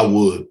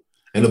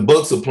the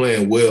Bucks are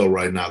playing well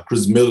right now.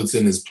 Chris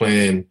Middleton is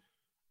playing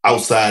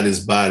outside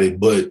his body,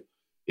 but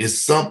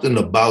it's something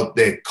about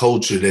that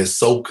culture that's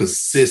so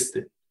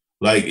consistent.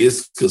 Like,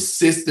 it's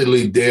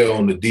consistently there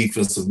on the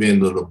defensive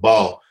end of the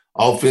ball.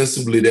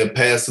 Offensively, they're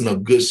passing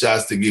up good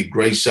shots to get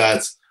great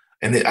shots,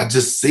 and I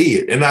just see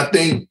it. And I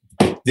think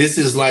this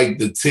is like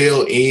the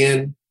tail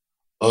end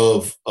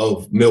of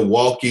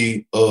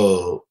Milwaukee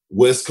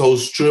West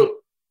Coast trip,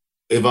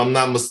 if I'm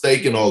not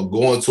mistaken, or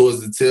going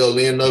towards the tail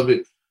end of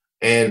it.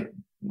 And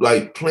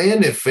like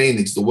playing in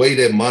Phoenix, the way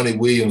that Monty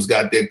Williams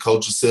got that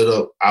culture set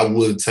up, I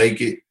would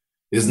take it.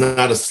 It's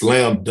not a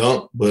slam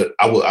dunk, but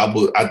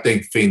I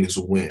think Phoenix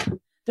will win.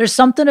 There's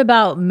something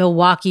about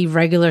Milwaukee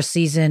regular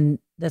season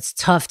that's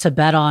tough to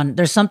bet on.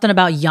 There's something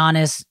about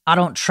Giannis I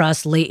don't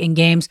trust late in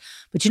games.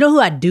 But you know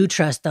who I do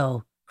trust,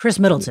 though? Chris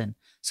Middleton.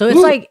 So it's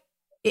like,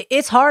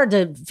 it's hard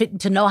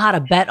to know how to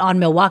bet on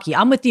Milwaukee.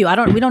 I'm with you.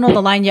 We don't know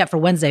the line yet for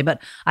Wednesday,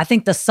 but I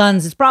think the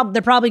Suns,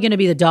 they're probably going to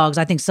be the dogs.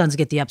 I think Suns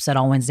get the upset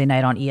on Wednesday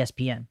night on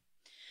ESPN.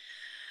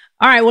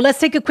 All right, well, let's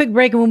take a quick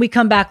break, and when we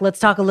come back, let's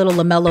talk a little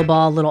LaMelo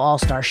Ball, a little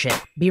all-star shit.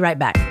 Be right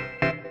back.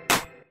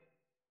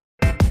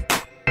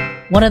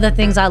 One of the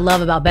things I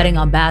love about betting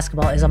on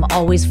basketball is I'm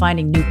always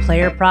finding new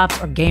player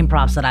props or game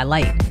props that I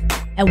like.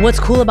 And what's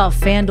cool about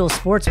FanDuel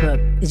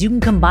Sportsbook is you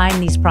can combine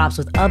these props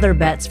with other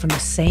bets from the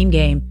same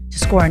game to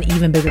score an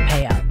even bigger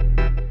payout.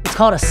 It's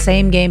called a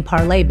same-game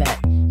parlay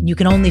bet, and you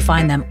can only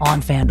find them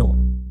on FanDuel.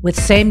 With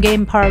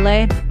same-game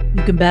parlay,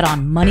 you can bet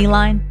on money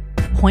line,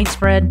 point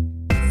spread,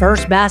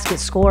 first basket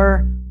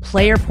scorer,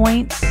 player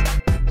points,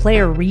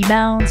 player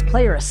rebounds,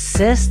 player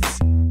assists,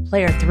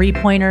 player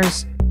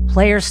three-pointers,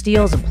 player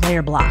steals, and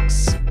player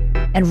blocks.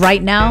 And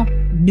right now,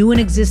 new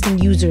and existing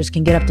users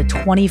can get up to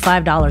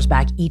 $25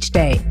 back each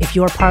day if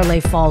your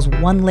parlay falls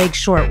one leg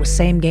short with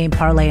same-game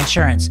parlay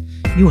insurance.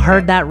 You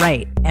heard that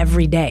right,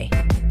 every day.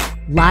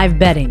 Live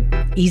betting,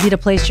 easy to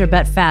place your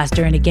bet fast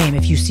during a game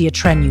if you see a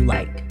trend you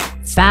like.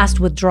 Fast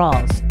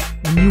withdrawals.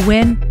 When you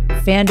win,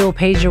 FanDuel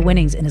pays your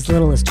winnings in as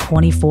little as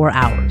 24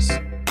 hours.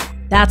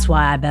 That's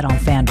why I bet on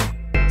FanDuel.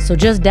 So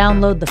just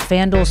download the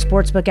FanDuel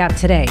Sportsbook app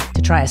today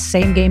to try a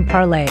same-game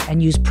parlay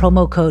and use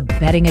promo code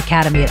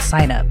BettingAcademy at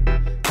sign-up.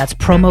 That's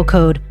promo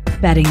code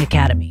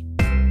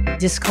BettingAcademy.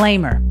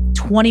 Disclaimer,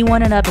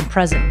 21 and up and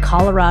present in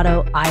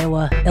Colorado,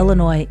 Iowa,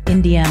 Illinois,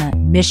 Indiana,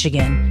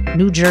 Michigan,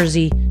 New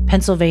Jersey,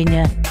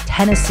 Pennsylvania,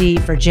 Tennessee,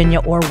 Virginia,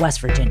 or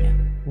West Virginia.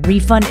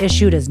 Refund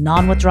issued as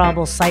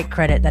non-withdrawable site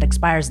credit that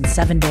expires in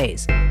 7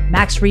 days.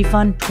 Max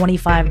refund,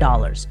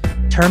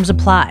 $25. Terms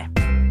apply.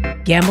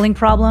 Gambling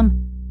problem?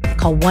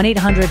 Call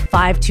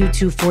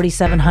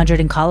 1-800-522-4700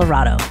 in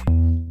Colorado,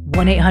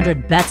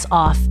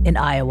 1-800-BETS-OFF in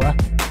Iowa,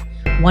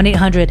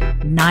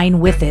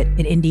 1-800-9-WITH-IT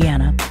in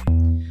Indiana,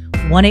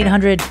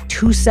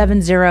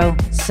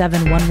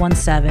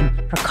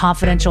 1-800-270-7117 for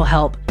confidential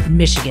help in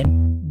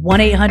Michigan,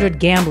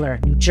 1-800-GAMBLER,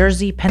 New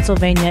Jersey,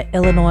 Pennsylvania,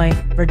 Illinois,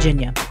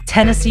 Virginia.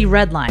 Tennessee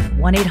Redline,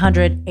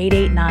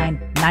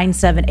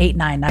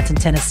 1-800-889-9789, that's in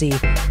Tennessee.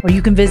 Or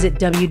you can visit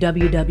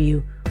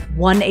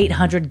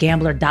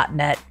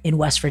www.1800gambler.net in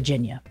West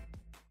Virginia.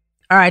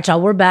 All right,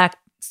 y'all, we're back.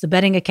 It's the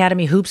Betting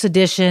Academy Hoops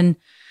Edition.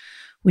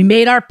 We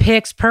made our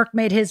picks. Perk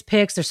made his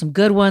picks. There's some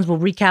good ones. We'll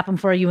recap them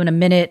for you in a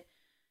minute.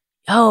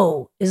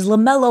 Yo, is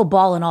LaMelo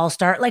Ball an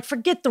all-star? Like,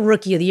 forget the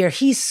rookie of the year.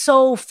 He's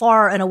so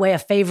far and away a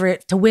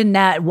favorite to win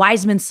that.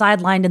 Wiseman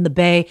sidelined in the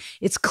Bay.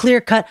 It's clear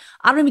cut.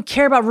 I don't even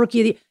care about rookie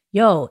of the year.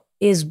 Yo,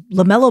 is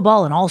LaMelo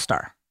Ball an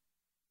all-star?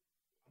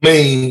 I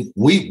mean,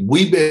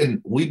 we've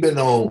been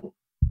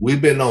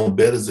on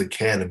Bettor's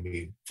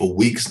Academy for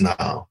weeks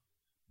now,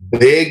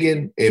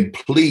 begging and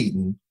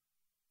pleading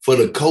for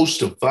the coach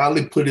to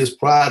finally put his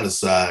pride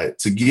aside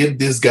to give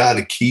this guy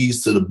the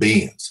keys to the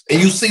Benz.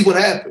 And you see what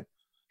happened.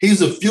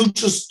 He's a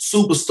future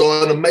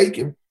superstar in the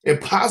making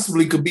and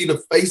possibly could be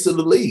the face of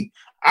the league.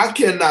 I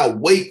cannot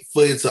wait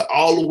for it to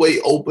all the way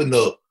open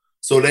up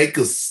so they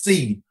could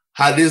see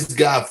how this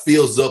guy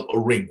fills up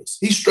arenas.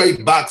 He's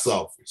straight box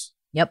office.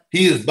 Yep.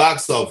 He is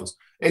box office.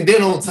 And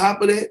then on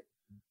top of that,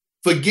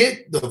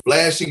 forget the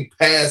flashing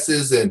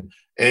passes and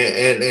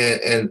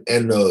the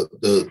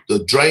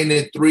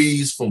draining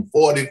threes from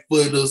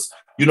 40-footers,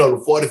 the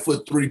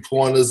 40-foot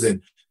three-pointers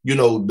and,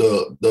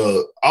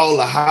 the all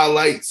the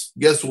highlights.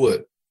 Guess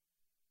what?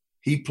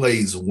 He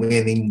plays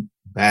winning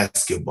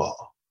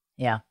basketball.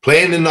 Yeah.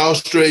 Playing in the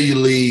Australia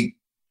League,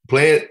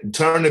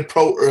 turning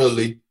pro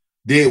early,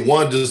 did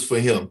wonders for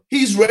him.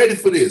 He's ready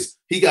for this.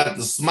 He got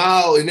the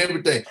smile and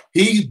everything.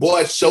 He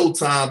brought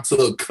Showtime to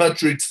a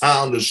country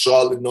town of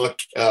Charlotte, North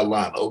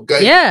Carolina,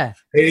 okay? Yeah.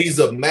 And he's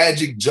a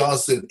Magic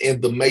Johnson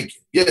in the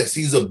making. Yes,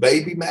 he's a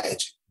baby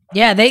Magic.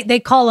 Yeah, they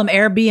call him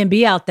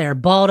Airbnb out there.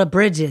 Balda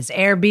Bridges,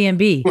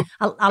 Airbnb.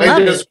 I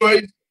love it.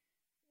 Crazy?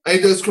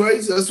 Ain't that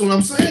crazy? That's what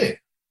I'm saying.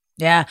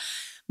 Yeah.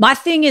 My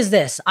thing is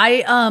this.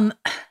 I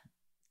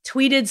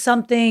tweeted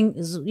something,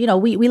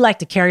 we like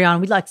to carry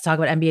on. We like to talk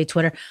about NBA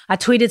Twitter. I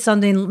tweeted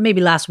something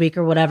maybe last week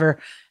or whatever.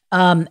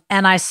 And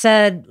I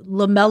said,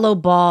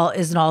 LaMelo Ball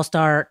is an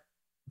all-star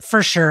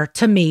for sure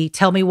to me.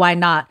 Tell me why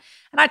not.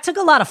 And I took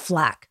a lot of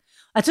flack.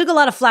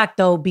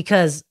 Though,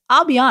 because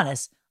I'll be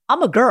honest,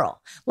 I'm a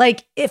girl.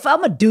 Like, if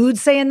I'm a dude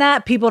saying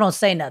that, people don't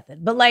say nothing.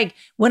 But like,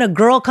 when a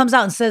girl comes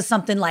out and says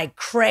something like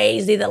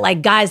crazy that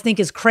like guys think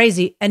is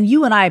crazy, and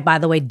you and I, by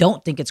the way,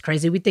 don't think it's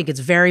crazy. We think it's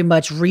very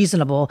much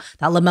reasonable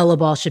that LaMelo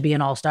Ball should be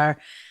an all-star.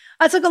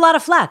 I took a lot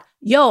of flack.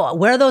 Yo,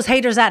 where are those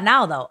haters at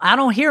now, though? I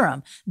don't hear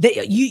them.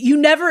 You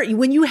never,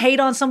 when you hate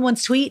on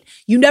someone's tweet,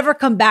 you never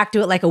come back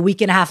to it like a week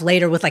and a half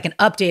later with like an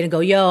update and go,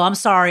 yo, I'm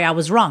sorry, I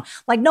was wrong.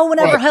 Like, no one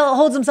ever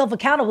holds himself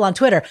accountable on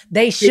Twitter.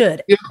 They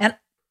should. Yeah. And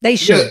they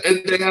should. Yeah,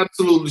 and they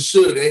absolutely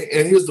should.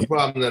 And here's the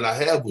problem that I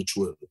have with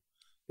Twitter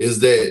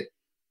is that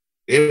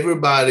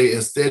everybody,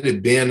 instead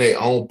of being their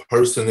own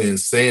person and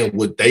saying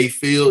what they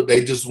feel,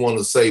 they just want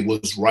to say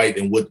what's right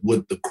and what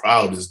the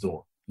crowd is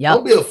doing. Yep.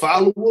 Don't be a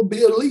follower,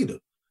 be a leader.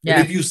 Yeah.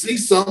 And if you see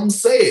something,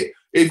 say it.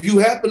 If you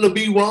happen to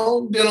be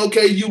wrong, then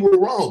okay, you were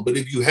wrong. But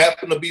if you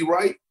happen to be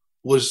right,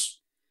 which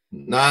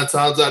 9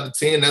 times out of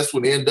 10, that's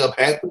what ended up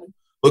happening,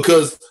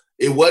 because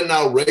it wasn't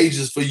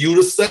outrageous for you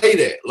to say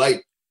that.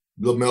 Like,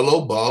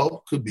 LaMelo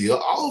Ball could be an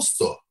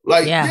all-star.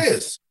 Like,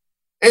 yes.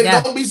 And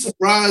don't be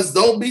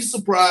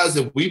surprised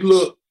if we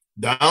look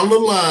down the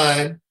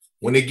line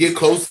when they get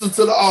closer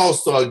to the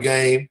all-star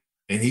game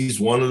and he's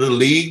one of the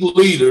league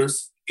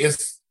leaders,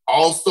 it's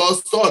all-star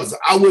starters.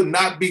 I would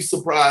not be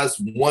surprised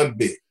one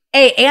bit.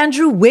 Hey,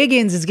 Andrew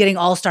Wiggins is getting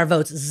all-star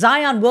votes.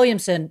 Zion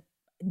Williamson,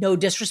 no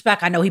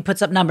disrespect, I know he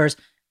puts up numbers.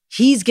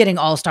 He's getting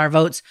all-star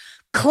votes.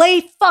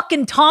 Klay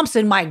fucking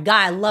Thompson, my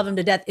guy, I love him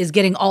to death, is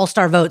getting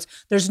all-star votes.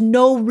 There's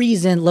no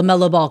reason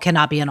LaMelo Ball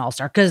cannot be an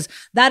all-star, because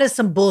that is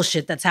some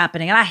bullshit that's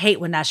happening. And I hate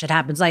when that shit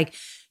happens. Like,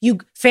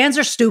 fans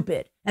are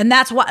stupid. And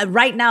that's why,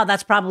 right now,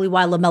 that's probably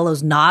why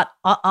LaMelo's not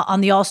on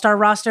the all-star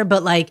roster.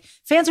 But like,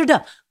 fans are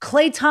dumb.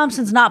 Klay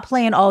Thompson's not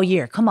playing all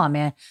year. Come on,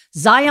 man.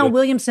 Zion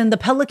Williamson, the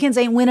Pelicans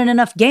ain't winning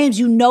enough games.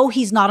 You know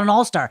he's not an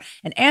all-star.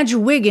 And Andrew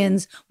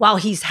Wiggins, while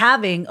he's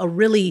having a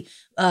really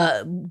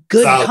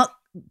good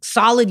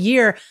solid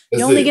year,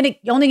 you're only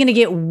gonna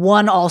get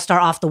one all-star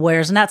off the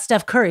wares, and that's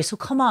Steph Curry. So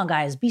come on,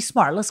 guys, be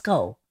smart. Let's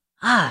go.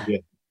 I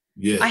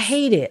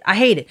hate it.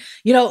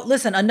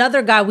 Listen,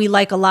 another guy we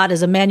like a lot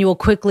is Emmanuel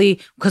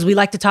Quickley, because we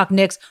like to talk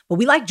Knicks, but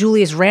we like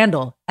Julius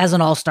Randle as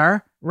an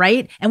all-star,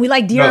 right? And we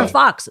like De'Aaron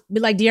Fox.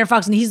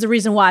 And he's the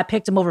reason why I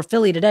picked him over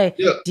Philly today.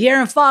 Yeah.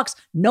 De'Aaron Fox,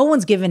 no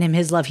one's giving him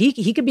his love.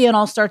 He could be an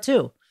all-star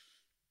too.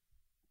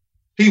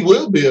 He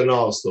will be an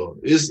all-star.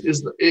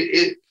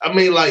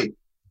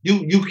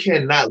 You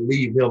cannot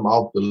leave him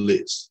off the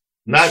list.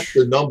 Not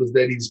the numbers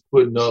that he's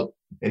putting up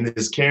and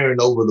is carrying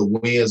over the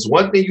wins.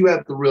 One thing you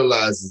have to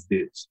realize is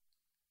this.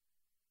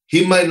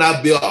 He might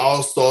not be an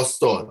all-star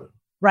starter.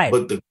 Right.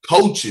 But the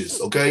coaches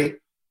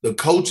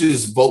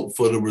vote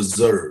for the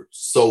reserves.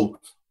 So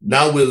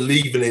now we're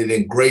leaving it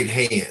in great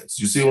hands.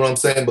 You see what I'm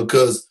saying?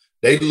 Because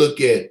they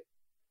look at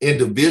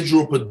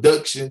individual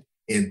production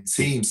and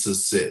team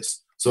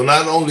success. So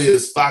not only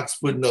is Fox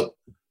putting up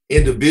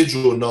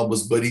individual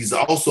numbers, but he's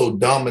also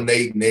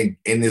dominating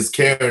and is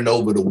carrying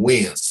over the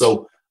wins.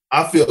 So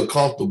I feel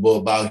comfortable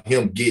about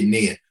him getting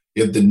in.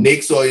 If the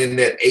Knicks are in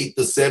that 8th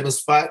or 7th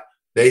spot,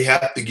 they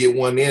have to get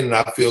one in, and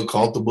I feel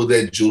comfortable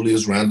that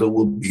Julius Randle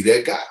will be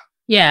that guy.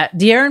 Yeah,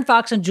 De'Aaron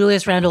Fox and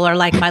Julius Randle are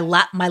like my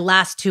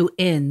last two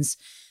ins.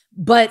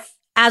 But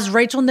as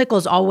Rachel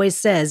Nichols always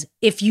says,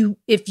 if you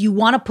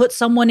want to put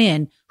someone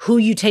in, who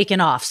you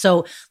taking off?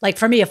 So like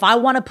for me, if I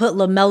want to put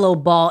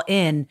LaMelo Ball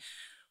in,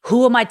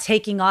 who am I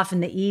taking off in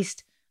the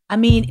East? I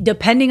mean,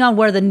 depending on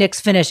where the Knicks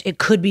finish, it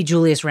could be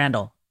Julius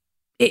Randle.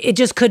 It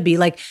just could be.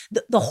 Like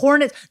the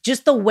Hornets,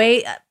 just the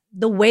way that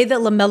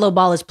LaMelo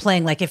Ball is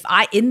playing. Like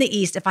in the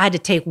East, if I had to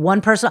take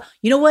one person,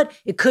 you know what?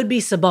 It could be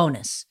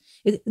Sabonis.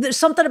 There's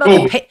something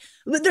about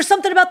there's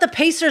something about the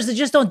Pacers that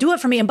just don't do it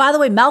for me. And by the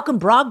way, Malcolm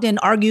Brogdon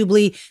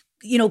arguably,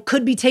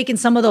 could be taking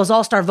some of those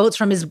all-star votes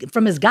from his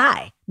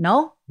guy.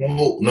 No,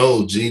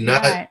 G,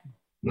 not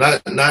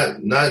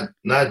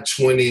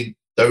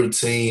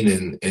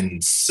 2013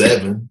 and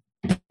 7.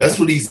 That's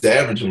what he's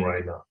averaging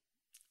right now.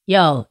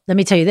 Yo, let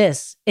me tell you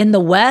this. In the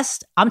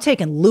West, I'm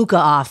taking Luka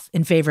off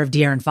in favor of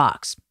De'Aaron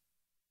Fox.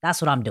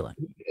 That's what I'm doing.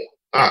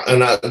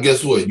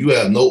 Guess what? You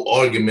have no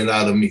argument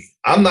out of me.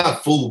 I'm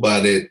not fooled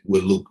by that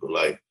with Luka.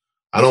 Like,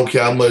 I don't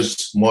care how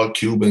much Mark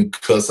Cuban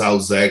cuss out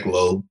Zach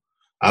Lowe.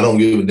 I don't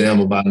give a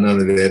damn about none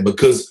of that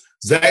because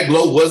Zach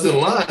Lowe wasn't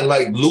lying.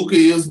 Like, Luka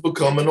is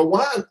becoming a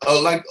whiner.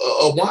 Like,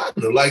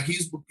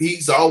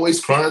 he's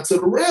always crying to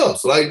the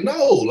refs. Like,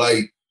 no,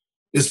 like,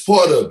 it's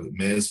part of it,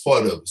 man. It's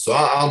part of it. So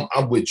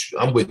I'm with you.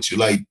 I'm with you.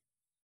 Like,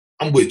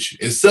 I'm with you.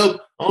 Except,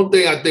 only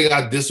thing I think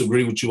I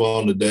disagree with you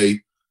on today,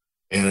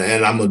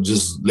 and I'm going to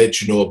just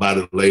let you know about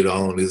it later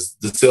on, is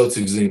the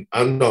Celtics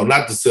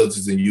not the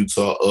Celtics in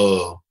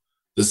Utah,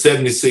 the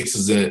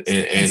 76ers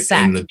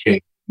and the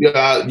Kings.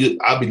 Yeah,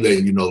 I'll be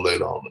letting you know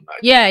later on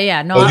tonight.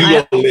 Yeah. No, you're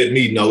going to let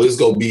me know. It's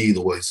going to be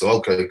either way. So,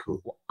 okay,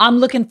 cool. I'm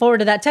looking forward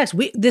to that text.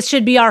 This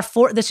should be our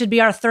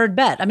third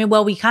bet. I mean,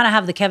 well, we kind of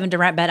have the Kevin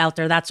Durant bet out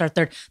there. That's our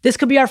third. This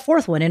could be our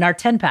fourth one in our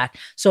 10-pack.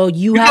 So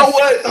you have. Know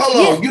what?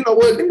 Hold on. You know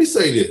what? Let me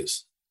say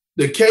this.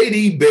 The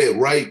KD bet,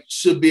 right,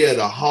 should be at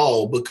a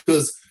hall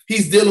because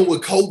he's dealing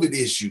with COVID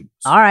issues.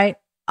 All right.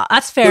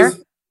 That's fair.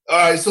 All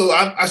right. So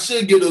I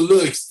should get a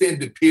little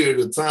extended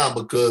period of time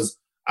because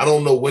I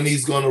don't know when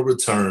he's going to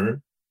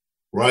return.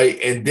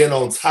 Right. And then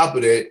on top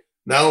of that,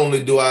 not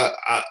only do I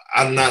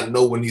not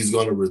know when he's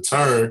going to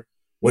return,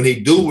 when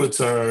he do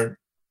return,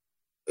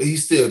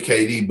 he's still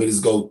KD, but it's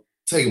going to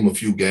take him a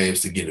few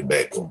games to get it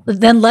back on.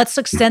 Then let's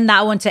extend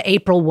that one to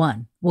April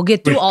 1. We'll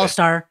get through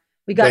All-Star.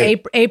 We got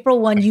April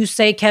 1. You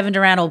say Kevin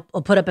Durant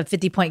will put up a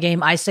 50-point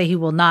game. I say he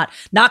will not.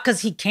 Not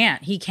because he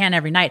can't. He can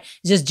every night.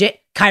 It's just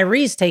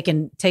Kyrie's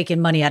taking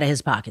money out of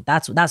his pocket.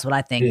 That's what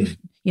I think.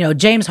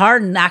 James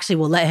Harden actually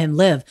will let him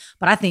live,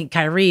 but I think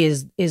Kyrie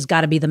is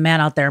got to be the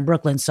man out there in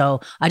Brooklyn. So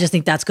I just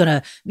think that's going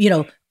to,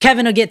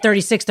 Kevin will get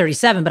 36,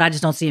 37, but I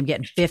just don't see him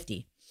getting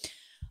 50.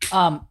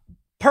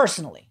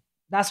 Personally,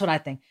 that's what I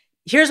think.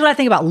 Here's what I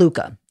think about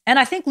Luka. And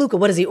I think Luka,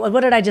 what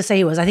did I just say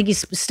he was? I think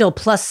he's still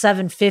plus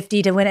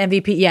 750 to win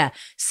MVP. Yeah.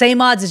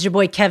 Same odds as your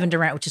boy Kevin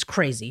Durant, which is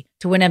crazy,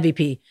 to win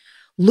MVP.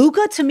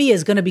 Luka to me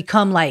is going to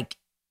become like,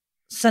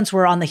 since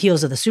we're on the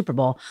heels of the Super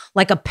Bowl,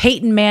 like a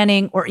Peyton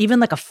Manning or even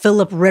like a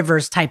Phillip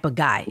Rivers type of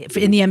guy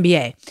in the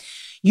NBA.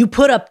 You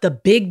put up the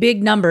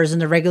big numbers in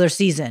the regular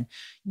season.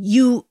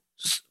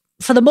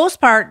 For the most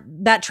part,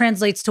 that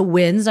translates to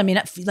wins. I mean,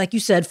 like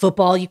you said,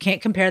 football, you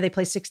can't compare. They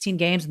play 16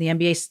 games in the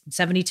NBA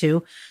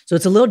 72. So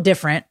it's a little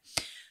different.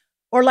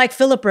 Or like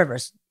Phillip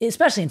Rivers,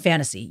 especially in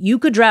fantasy. You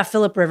could draft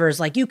Phillip Rivers,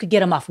 like you could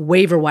get him off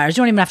waiver wires.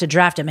 You don't even have to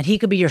draft him. And he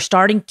could be your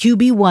starting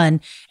QB1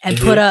 and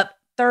put up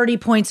 30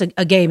 points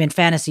a game in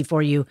fantasy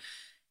for you,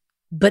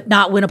 but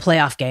not win a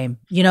playoff game.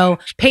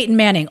 Peyton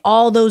Manning,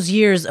 all those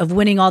years of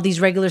winning all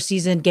these regular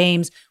season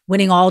games,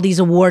 winning all these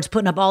awards,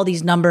 putting up all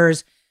these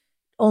numbers,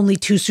 only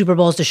 2 Super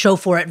Bowls to show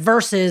for it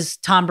versus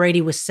Tom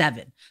Brady with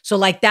 7. So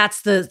like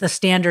that's the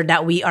standard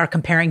that we are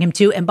comparing him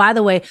to. And by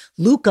the way,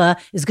 Luka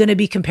is going to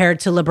be compared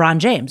to LeBron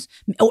James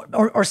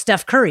or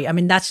Steph Curry. I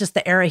mean, that's just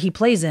the era he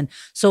plays in.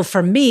 So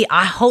for me,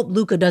 I hope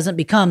Luka doesn't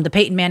become the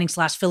Peyton Manning /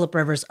 Phillip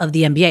Rivers of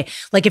the NBA.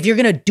 Like if you're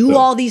going to do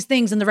all these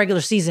things in the regular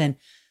season,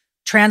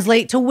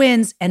 translate to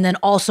wins and then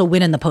also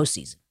win in the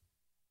postseason.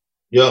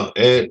 Yeah.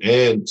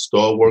 And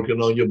start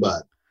working on your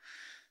body.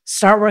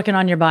 Start working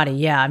on your body.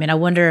 Yeah. I mean, I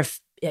wonder if,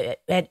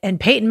 and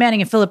Peyton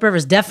Manning and Phillip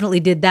Rivers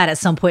definitely did that at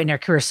some point in their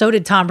career. So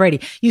did Tom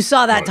Brady. You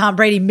saw that Tom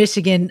Brady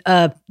Michigan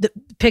the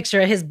picture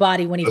of his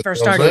body when he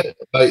first started.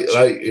 Like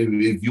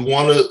if you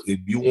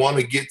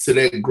wanna get to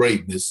that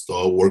greatness,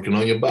 start working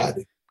on your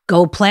body.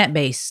 Go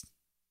plant-based.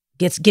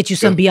 Get you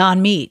some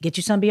Beyond Meat. Get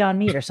you some Beyond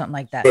Meat or something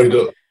like that. Straight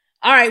up.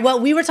 All right. Well,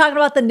 we were talking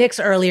about the Knicks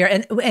earlier,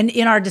 and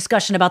in our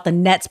discussion about the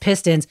Nets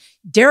Pistons,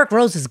 Derrick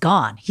Rose is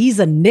gone. He's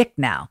a Knick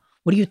now.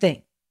 What do you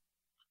think?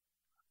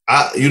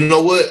 You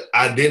know what?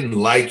 I didn't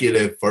like it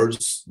at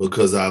first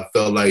because I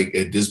felt like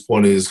at this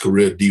point in his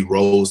career, D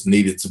Rose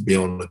needed to be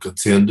on the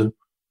contender.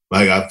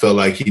 Like I felt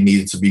like he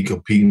needed to be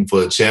competing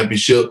for a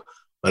championship.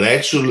 But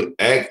actually,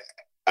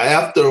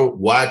 after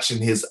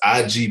watching his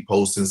IG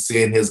post and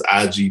seeing his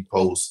IG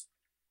post,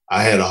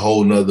 I had a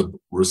whole nother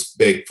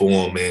respect for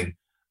him, and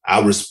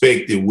I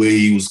respected where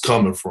he was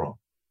coming from.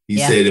 He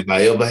said, if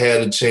I ever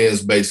had a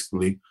chance,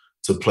 basically,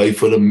 to play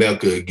for the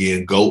Mecca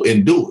again, go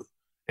and do it.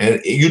 And,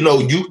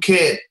 you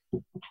can't,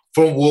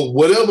 from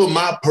whatever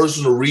my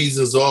personal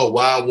reasons are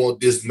why I want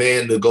this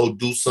man to go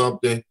do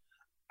something,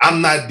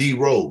 I'm not D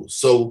Rose.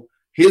 So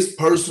his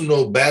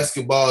personal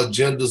basketball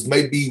agendas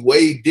may be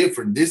way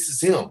different. This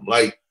is him.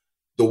 Like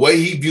the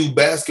way he view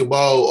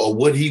basketball or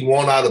what he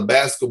want out of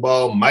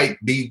basketball might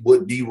be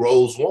what D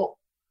Rose want.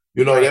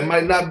 That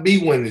might not be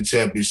winning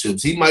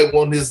championships. He might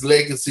want his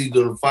legacy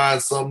to define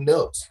something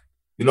else,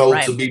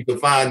 to be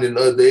defined in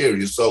other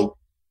areas. So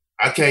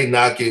I can't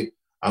knock it.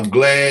 I'm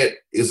glad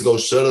it's going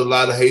to shut a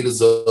lot of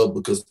haters up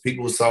because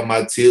people was talking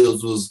about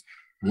Tibbs was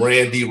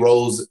Randy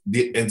Rose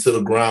into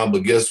the ground,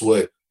 but guess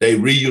what? They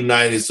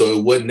reunited, so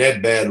it wasn't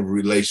that bad of a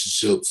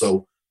relationship.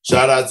 So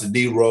shout out to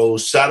D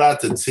Rose, shout out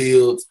to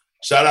Tibbs,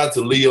 shout out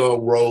to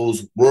Leon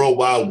Rose,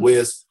 Worldwide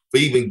West for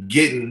even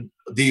getting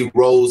D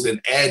Rose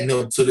and adding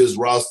him to this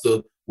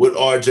roster with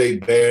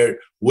RJ Barrett,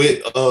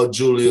 with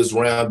Julius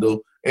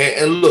Randle,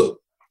 and look.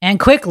 And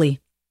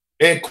quickly.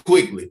 And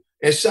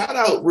shout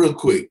out real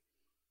quick.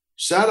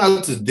 Shout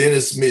out to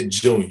Dennis Smith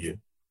Jr.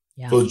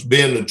 For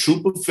being a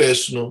true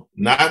professional,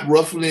 not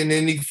ruffling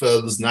any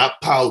feathers,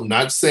 not pouting,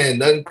 not saying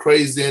nothing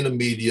crazy in the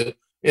media.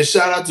 And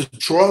shout out to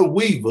Troy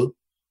Weaver,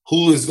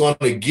 who is going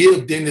to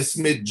give Dennis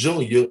Smith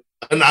Jr.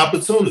 an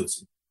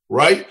opportunity,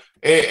 right?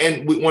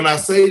 And when I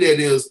say that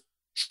is,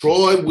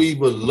 Troy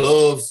Weaver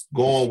loves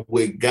going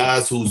with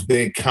guys who's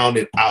been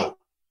counted out.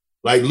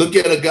 Like, look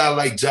at a guy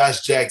like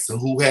Josh Jackson,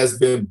 who has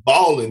been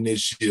balling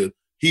this year.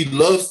 He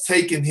loves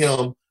taking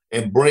him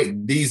and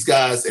bring these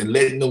guys and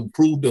letting them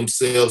prove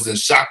themselves and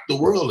shock the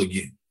world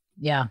again.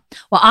 Yeah.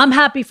 Well, I'm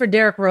happy for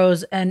Derrick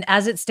Rose. And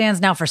as it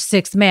stands now for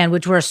sixth man,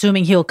 which we're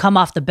assuming he'll come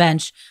off the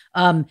bench,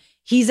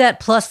 he's at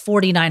plus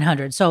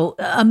 4,900. So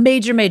a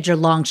major, major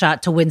long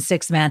shot to win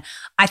sixth man.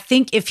 I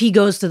think if he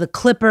goes to the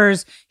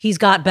Clippers, he's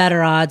got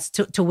better odds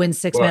to win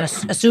sixth man,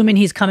 assuming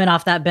he's coming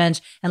off that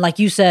bench. And like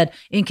you said,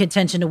 in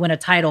contention to win a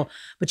title.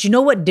 But you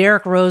know what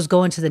Derrick Rose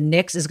going to the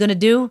Knicks is going to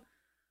do?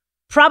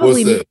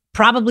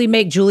 Probably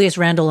make Julius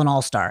Randle an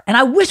all-star. And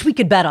I wish we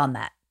could bet on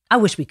that. I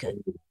wish we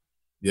could.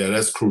 Yeah,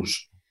 that's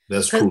crucial.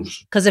 That's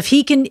crucial. Because if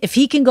he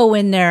can go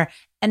in there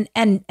and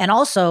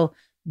also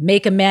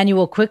make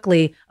Emmanuel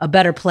Quickley a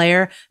better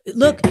player.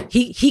 Look,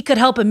 he could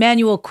help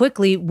Emmanuel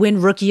Quickley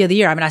win Rookie of the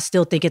Year. I mean, I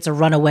still think it's a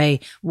runaway,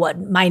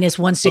 minus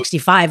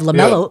 165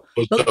 LaMelo.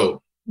 Yeah,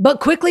 but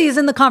Quickley is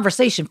in the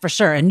conversation for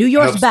sure. And New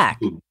York's back.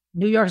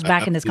 New York's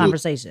back in this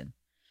conversation.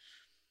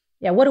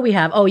 Yeah, what do we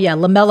have? Oh, yeah,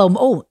 LaMelo.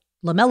 Oh,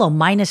 LaMelo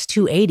minus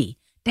 280.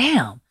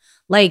 Damn.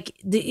 Like,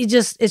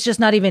 it's just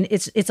not even,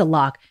 it's a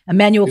lock.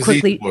 Emmanuel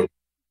Quickley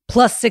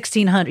plus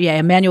 1,600. Yeah,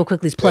 Emmanuel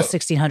Quickley's plus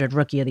 1,600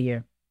 Rookie of the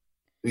Year.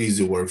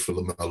 Easy work for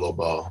LaMelo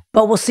Ball.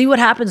 But we'll see what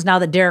happens now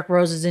that Derrick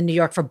Rose is in New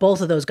York for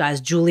both of those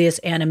guys, Julius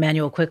and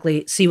Emmanuel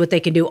Quickley. See what they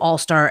can do,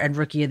 All-Star and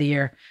Rookie of the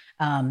Year,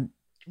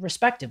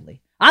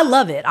 respectively. I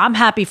love it. I'm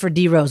happy for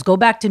D Rose. Go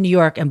back to New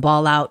York and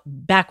ball out.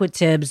 Back with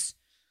Tibbs.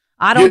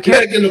 I don't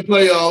care. Get back in the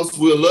playoffs.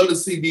 We'll love to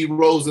see D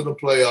Rose in the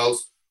playoffs.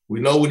 We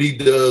know what he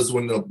does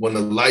when the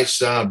lights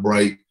shine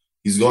bright.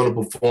 He's going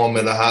to perform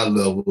at a high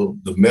level.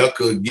 The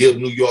Mecca give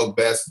New York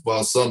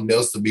basketball something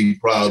else to be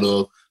proud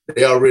of.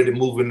 They're already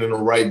moving in the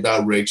right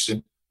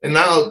direction. And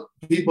now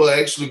people are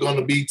actually going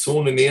to be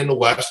tuning in to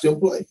watch them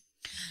play.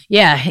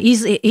 Yeah,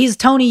 he's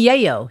Tony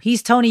Yayo.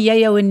 He's Tony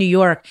Yayo in New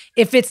York.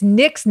 If it's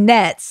Knicks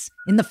Nets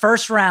in the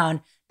first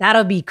round,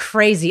 that'll be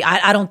crazy.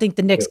 I don't think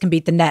the Knicks can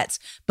beat the Nets.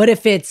 But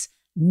if it's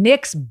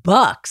Knicks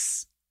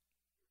Bucks,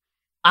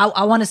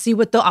 I want to see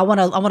I want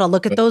to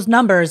look at those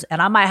numbers,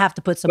 and I might have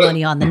to put some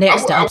money on the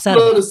Knicks to upset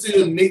them. I would love to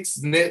see the Knicks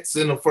Nets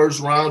in the first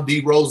round.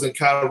 D Rose and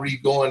Kyrie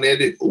going at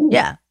it. Ooh.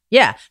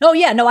 Yeah.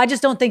 No, I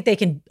just don't think they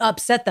can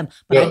upset them.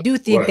 But I do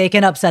think they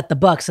can upset the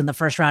Bucks in the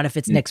first round if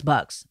it's Knicks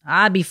Bucks.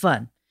 That'd be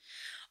fun.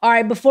 All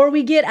right, before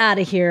we get out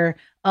of here,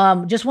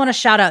 just want to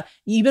shout out.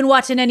 You been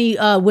watching any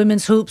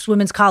women's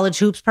college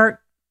hoops, Perk?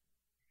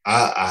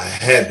 I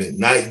haven't,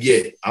 not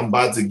yet. I'm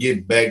about to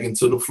get back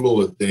into the flow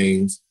of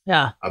things.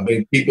 Yeah, I've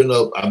been keeping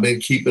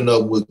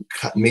up with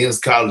men's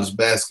college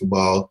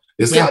basketball.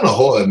 It's kind of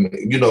hard,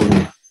 you know.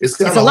 It's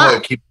kind of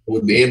hard keeping up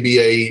with the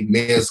NBA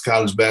men's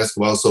college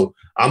basketball. So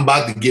I'm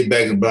about to get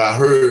back, but I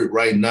heard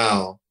right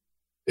now,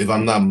 if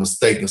I'm not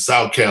mistaken,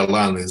 South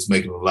Carolina is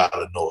making a lot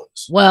of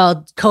noise.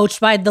 Well, coached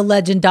by the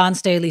legend Don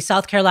Staley,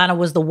 South Carolina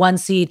was the 1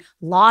 seed,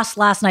 lost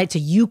last night to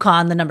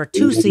UConn, the number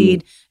 2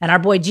 seed, and our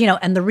boy Gino.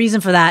 And the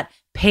reason for that,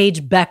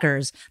 Paige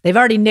Beckers. They've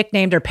already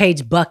nicknamed her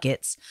Paige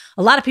Buckets.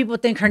 A lot of people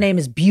think her name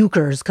is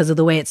Bukers because of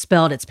the way it's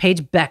spelled. It's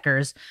Paige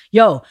Beckers.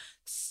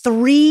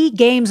 3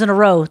 games in a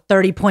row,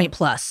 30-point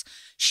plus.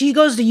 She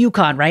goes to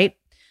UConn, right?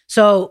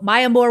 So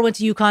Maya Moore went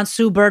to UConn,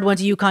 Sue Bird went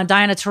to UConn,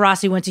 Diana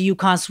Taurasi went to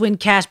UConn, Swin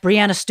Cash,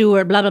 Brianna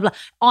Stewart, blah, blah, blah,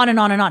 on and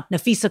on and on.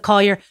 Nafisa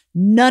Collier.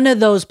 None of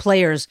those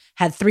players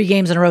had 3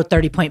 games in a row,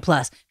 30-point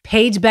plus.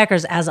 Paige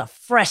Beckers as a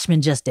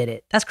freshman just did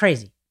it. That's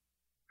crazy.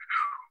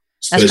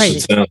 That's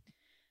crazy.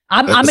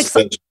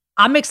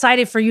 I'm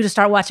excited for you to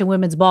start watching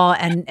women's ball,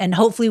 and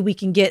hopefully we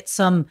can get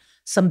some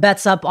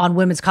bets up on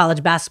women's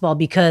college basketball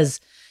because,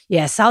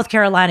 South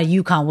Carolina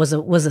UConn was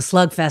a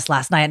slugfest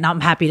last night, and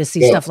I'm happy to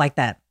see stuff like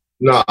that.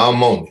 No,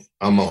 I'm on it.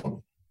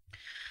 All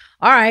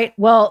right.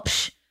 Well,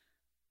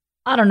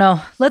 I don't know.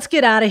 Let's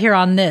get out of here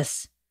on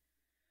this.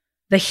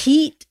 The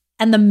Heat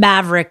and the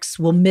Mavericks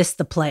will miss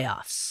the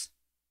playoffs.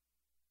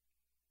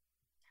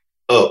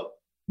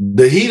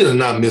 The Heat are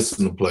not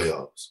missing the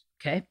playoffs.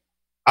 Okay.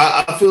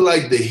 I feel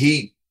like the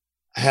Heat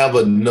have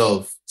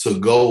enough to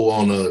go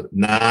on a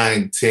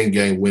 9-10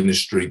 game winning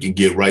streak and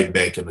get right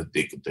back in the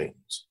thick of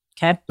things.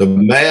 Okay. The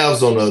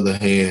Mavs, on the other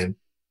hand,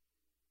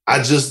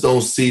 I just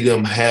don't see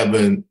them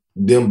having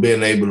them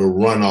being able to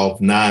run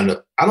off 9.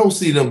 I don't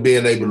see them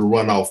being able to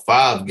run off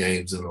 5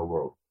 games in a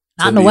row.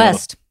 Not in the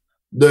West.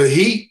 The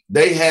Heat,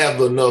 they have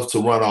enough to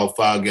run off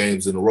 5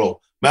 games in a row.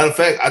 Matter of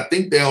fact, I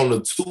think they're on a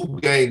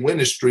 2-game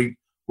winning streak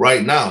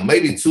right now.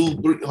 Maybe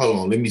 2, 3. Hold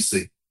on, let me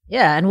see.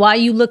 Yeah, and while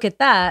you look at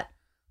that,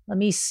 let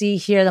me see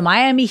here. The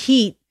Miami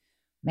Heat,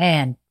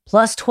 man,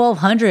 plus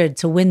 1,200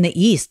 to win the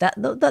East.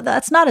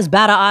 That's not as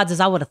bad of odds as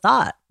I would have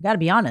thought. Got to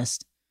be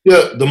honest.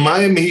 Yeah, the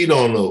Miami Heat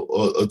on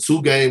a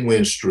 2-game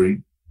win streak.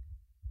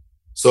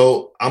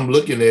 So I'm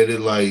looking at it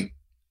like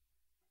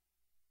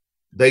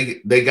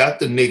they got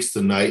the Knicks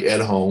tonight at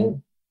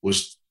home,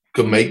 which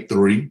could make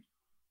 3.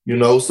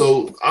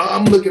 So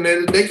I'm looking at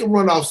it. They can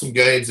run off some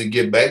games and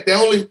get back.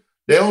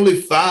 They're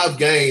only 5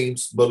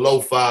 games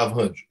below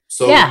 500.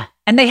 So yeah,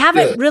 and they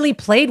haven't really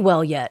played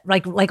well yet.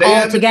 Like they all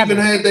haven't together.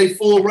 even had their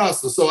full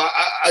roster. So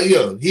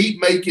Heat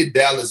make it,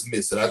 Dallas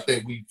miss it. I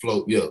think we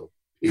float.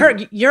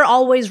 Perk, you're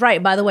always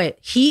right, by the way.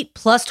 Heat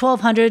plus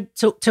 1,200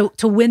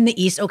 to win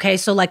the East. Okay,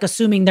 so like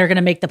assuming they're going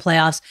to make the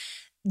playoffs.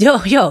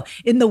 Yo,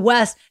 in the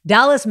West,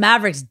 Dallas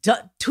Mavericks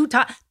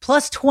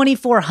plus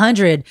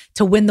 2,400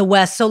 to win the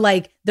West. So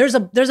like there's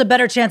a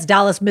better chance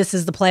Dallas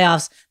misses the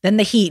playoffs than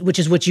the Heat, which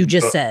is what you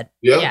just said.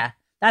 Yeah,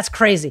 that's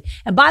crazy.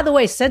 And by the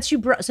way, since you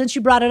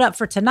brought it up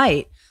for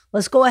tonight,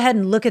 let's go ahead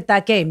and look at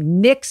that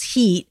game. Knicks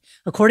Heat,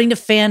 according to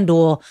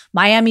FanDuel,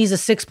 Miami's a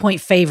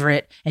 6-point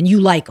favorite, and you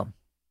like them.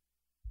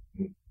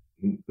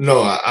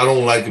 No, I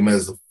don't like them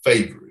as a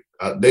favorite.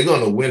 They're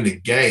going to win the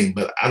game,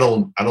 but I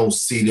don't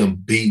see them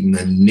beating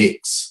the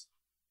Knicks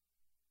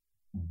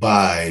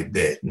by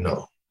that.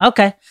 No.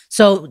 Okay,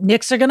 so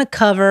Knicks are going to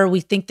cover.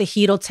 We think the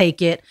Heat will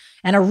take it.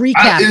 And a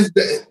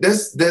recap.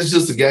 That's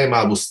just a game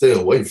I will stay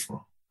away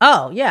from.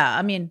 Oh yeah,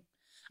 I mean.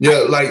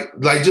 Yeah,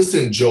 like just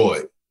enjoy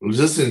it.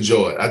 Just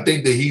enjoy it. I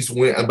think the Heat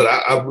win, but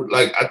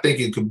I think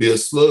it could be a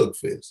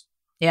slugfest.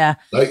 Yeah.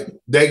 Like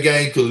that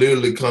game could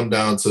literally come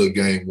down to a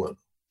game winner.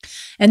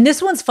 And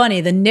this one's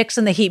funny, the Knicks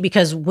and the Heat,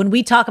 because when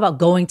we talk about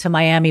going to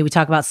Miami, we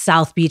talk about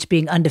South Beach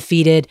being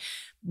undefeated.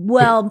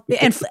 Well,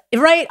 and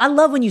right, I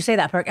love when you say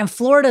that, Perk. And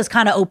Florida's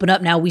kind of open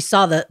up now. We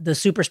saw the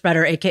super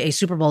spreader, aka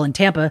Super Bowl in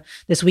Tampa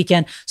this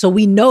weekend, so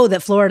we know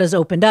that Florida's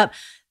opened up.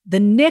 The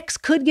Knicks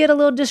could get a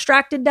little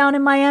distracted down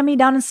in Miami,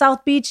 down in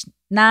South Beach.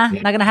 Nah,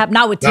 not gonna happen.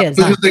 Not with Tibbs.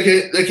 Because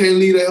they can't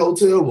leave their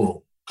hotel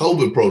room.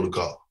 COVID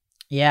protocol.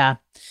 Yeah,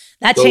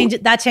 that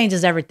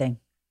changes everything.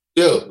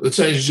 Yeah, it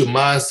changes your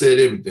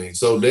mindset, everything.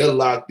 So they're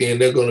locked in.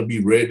 They're going to be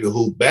ready to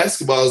hoop.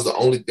 Basketball is the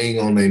only thing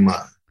on their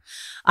mind.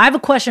 I have a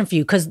question for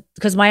you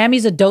because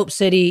Miami's a dope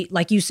city.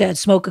 Like you said,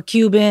 smoke a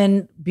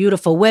Cuban,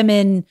 beautiful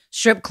women,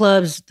 strip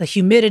clubs, the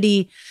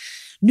humidity.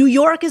 New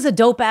York is a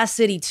dope-ass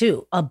city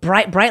too. A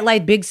bright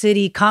light, big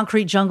city,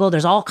 concrete jungle.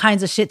 There's all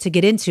kinds of shit to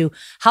get into.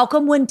 How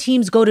come when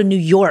teams go to New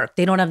York,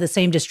 they don't have the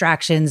same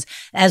distractions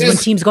as when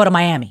teams go to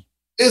Miami?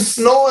 It's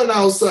snowing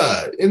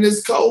outside and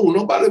it's cold.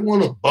 Nobody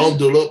want to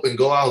bundle up and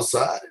go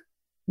outside.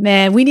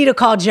 Man, we need to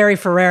call Jerry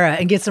Ferreira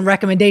and get some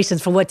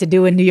recommendations for what to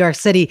do in New York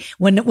City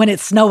when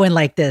it's snowing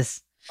like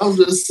this. I'm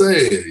just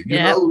saying, you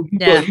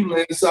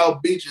land in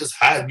South Beach, it's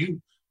hot. You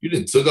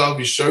didn't took off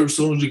your shirt as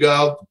soon as you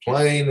got off the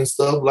plane and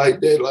stuff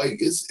like that. Like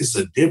it's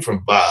a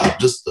different vibe.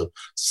 Just the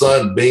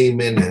sun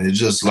beaming and it's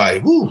just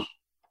like, whoo.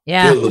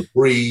 Yeah. Feel the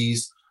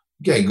breeze.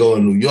 You can't go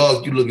in New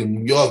York. You look in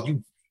New York,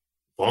 you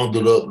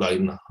bundled up like,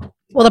 nah.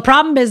 Well, the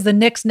problem is the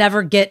Knicks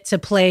never get to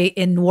play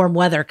in warm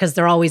weather because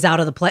they're always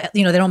out of the play.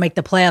 They don't make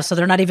the playoffs, so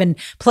they're not even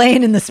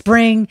playing in the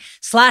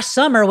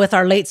spring/summer with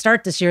our late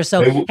start this year.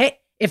 So, hey,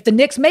 if the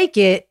Knicks make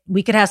it,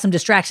 we could have some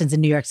distractions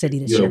in New York City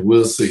this year. Yeah,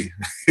 we'll see.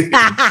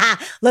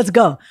 Let's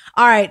go.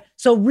 All right.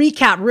 So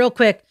recap real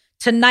quick.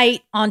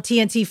 Tonight on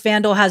TNT,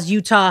 FanDuel has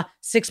Utah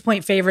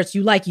 6-point favorites.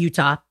 You like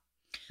Utah.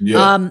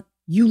 Yeah.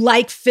 You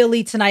like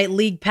Philly tonight,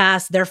 League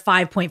Pass. They're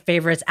 5-point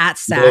favorites at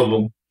Sac.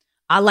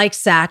 I like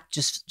Sac,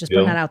 just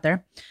putting that out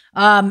there.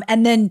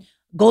 And then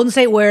Golden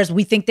State Warriors,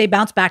 we think they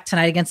bounce back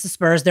tonight against the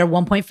Spurs. They're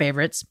 1-point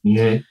favorites.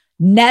 Mm-hmm.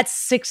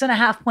 Nets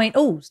 6.5 point.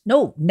 Oh,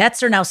 no.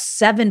 Nets are now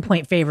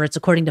 7-point favorites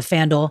according to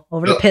FanDuel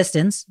over the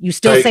Pistons. You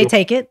still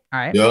take it? All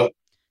right. Yep.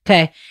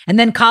 Okay. And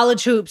then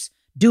college hoops,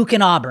 Duke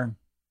and Auburn.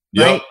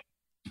 Right? Yep.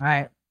 All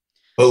right.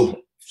 Oh.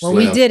 Well,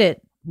 we did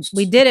it.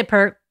 We did it,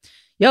 Perk.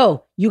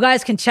 Yo, you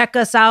guys can check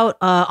us out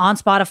on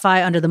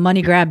Spotify under the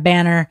Money Grab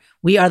banner.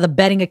 We are the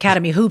Betting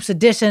Academy Hoops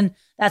Edition.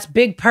 That's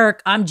Big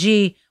Perk. I'm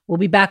G. We'll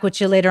be back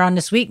with you later on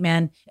this week,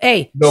 man.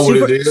 Hey,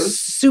 what it is?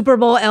 Super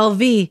Bowl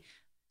LV.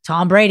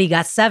 Tom Brady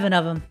got 7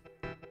 of them.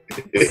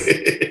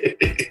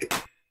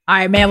 All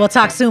right, man. We'll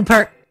talk soon,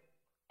 Perk.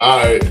 All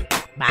right.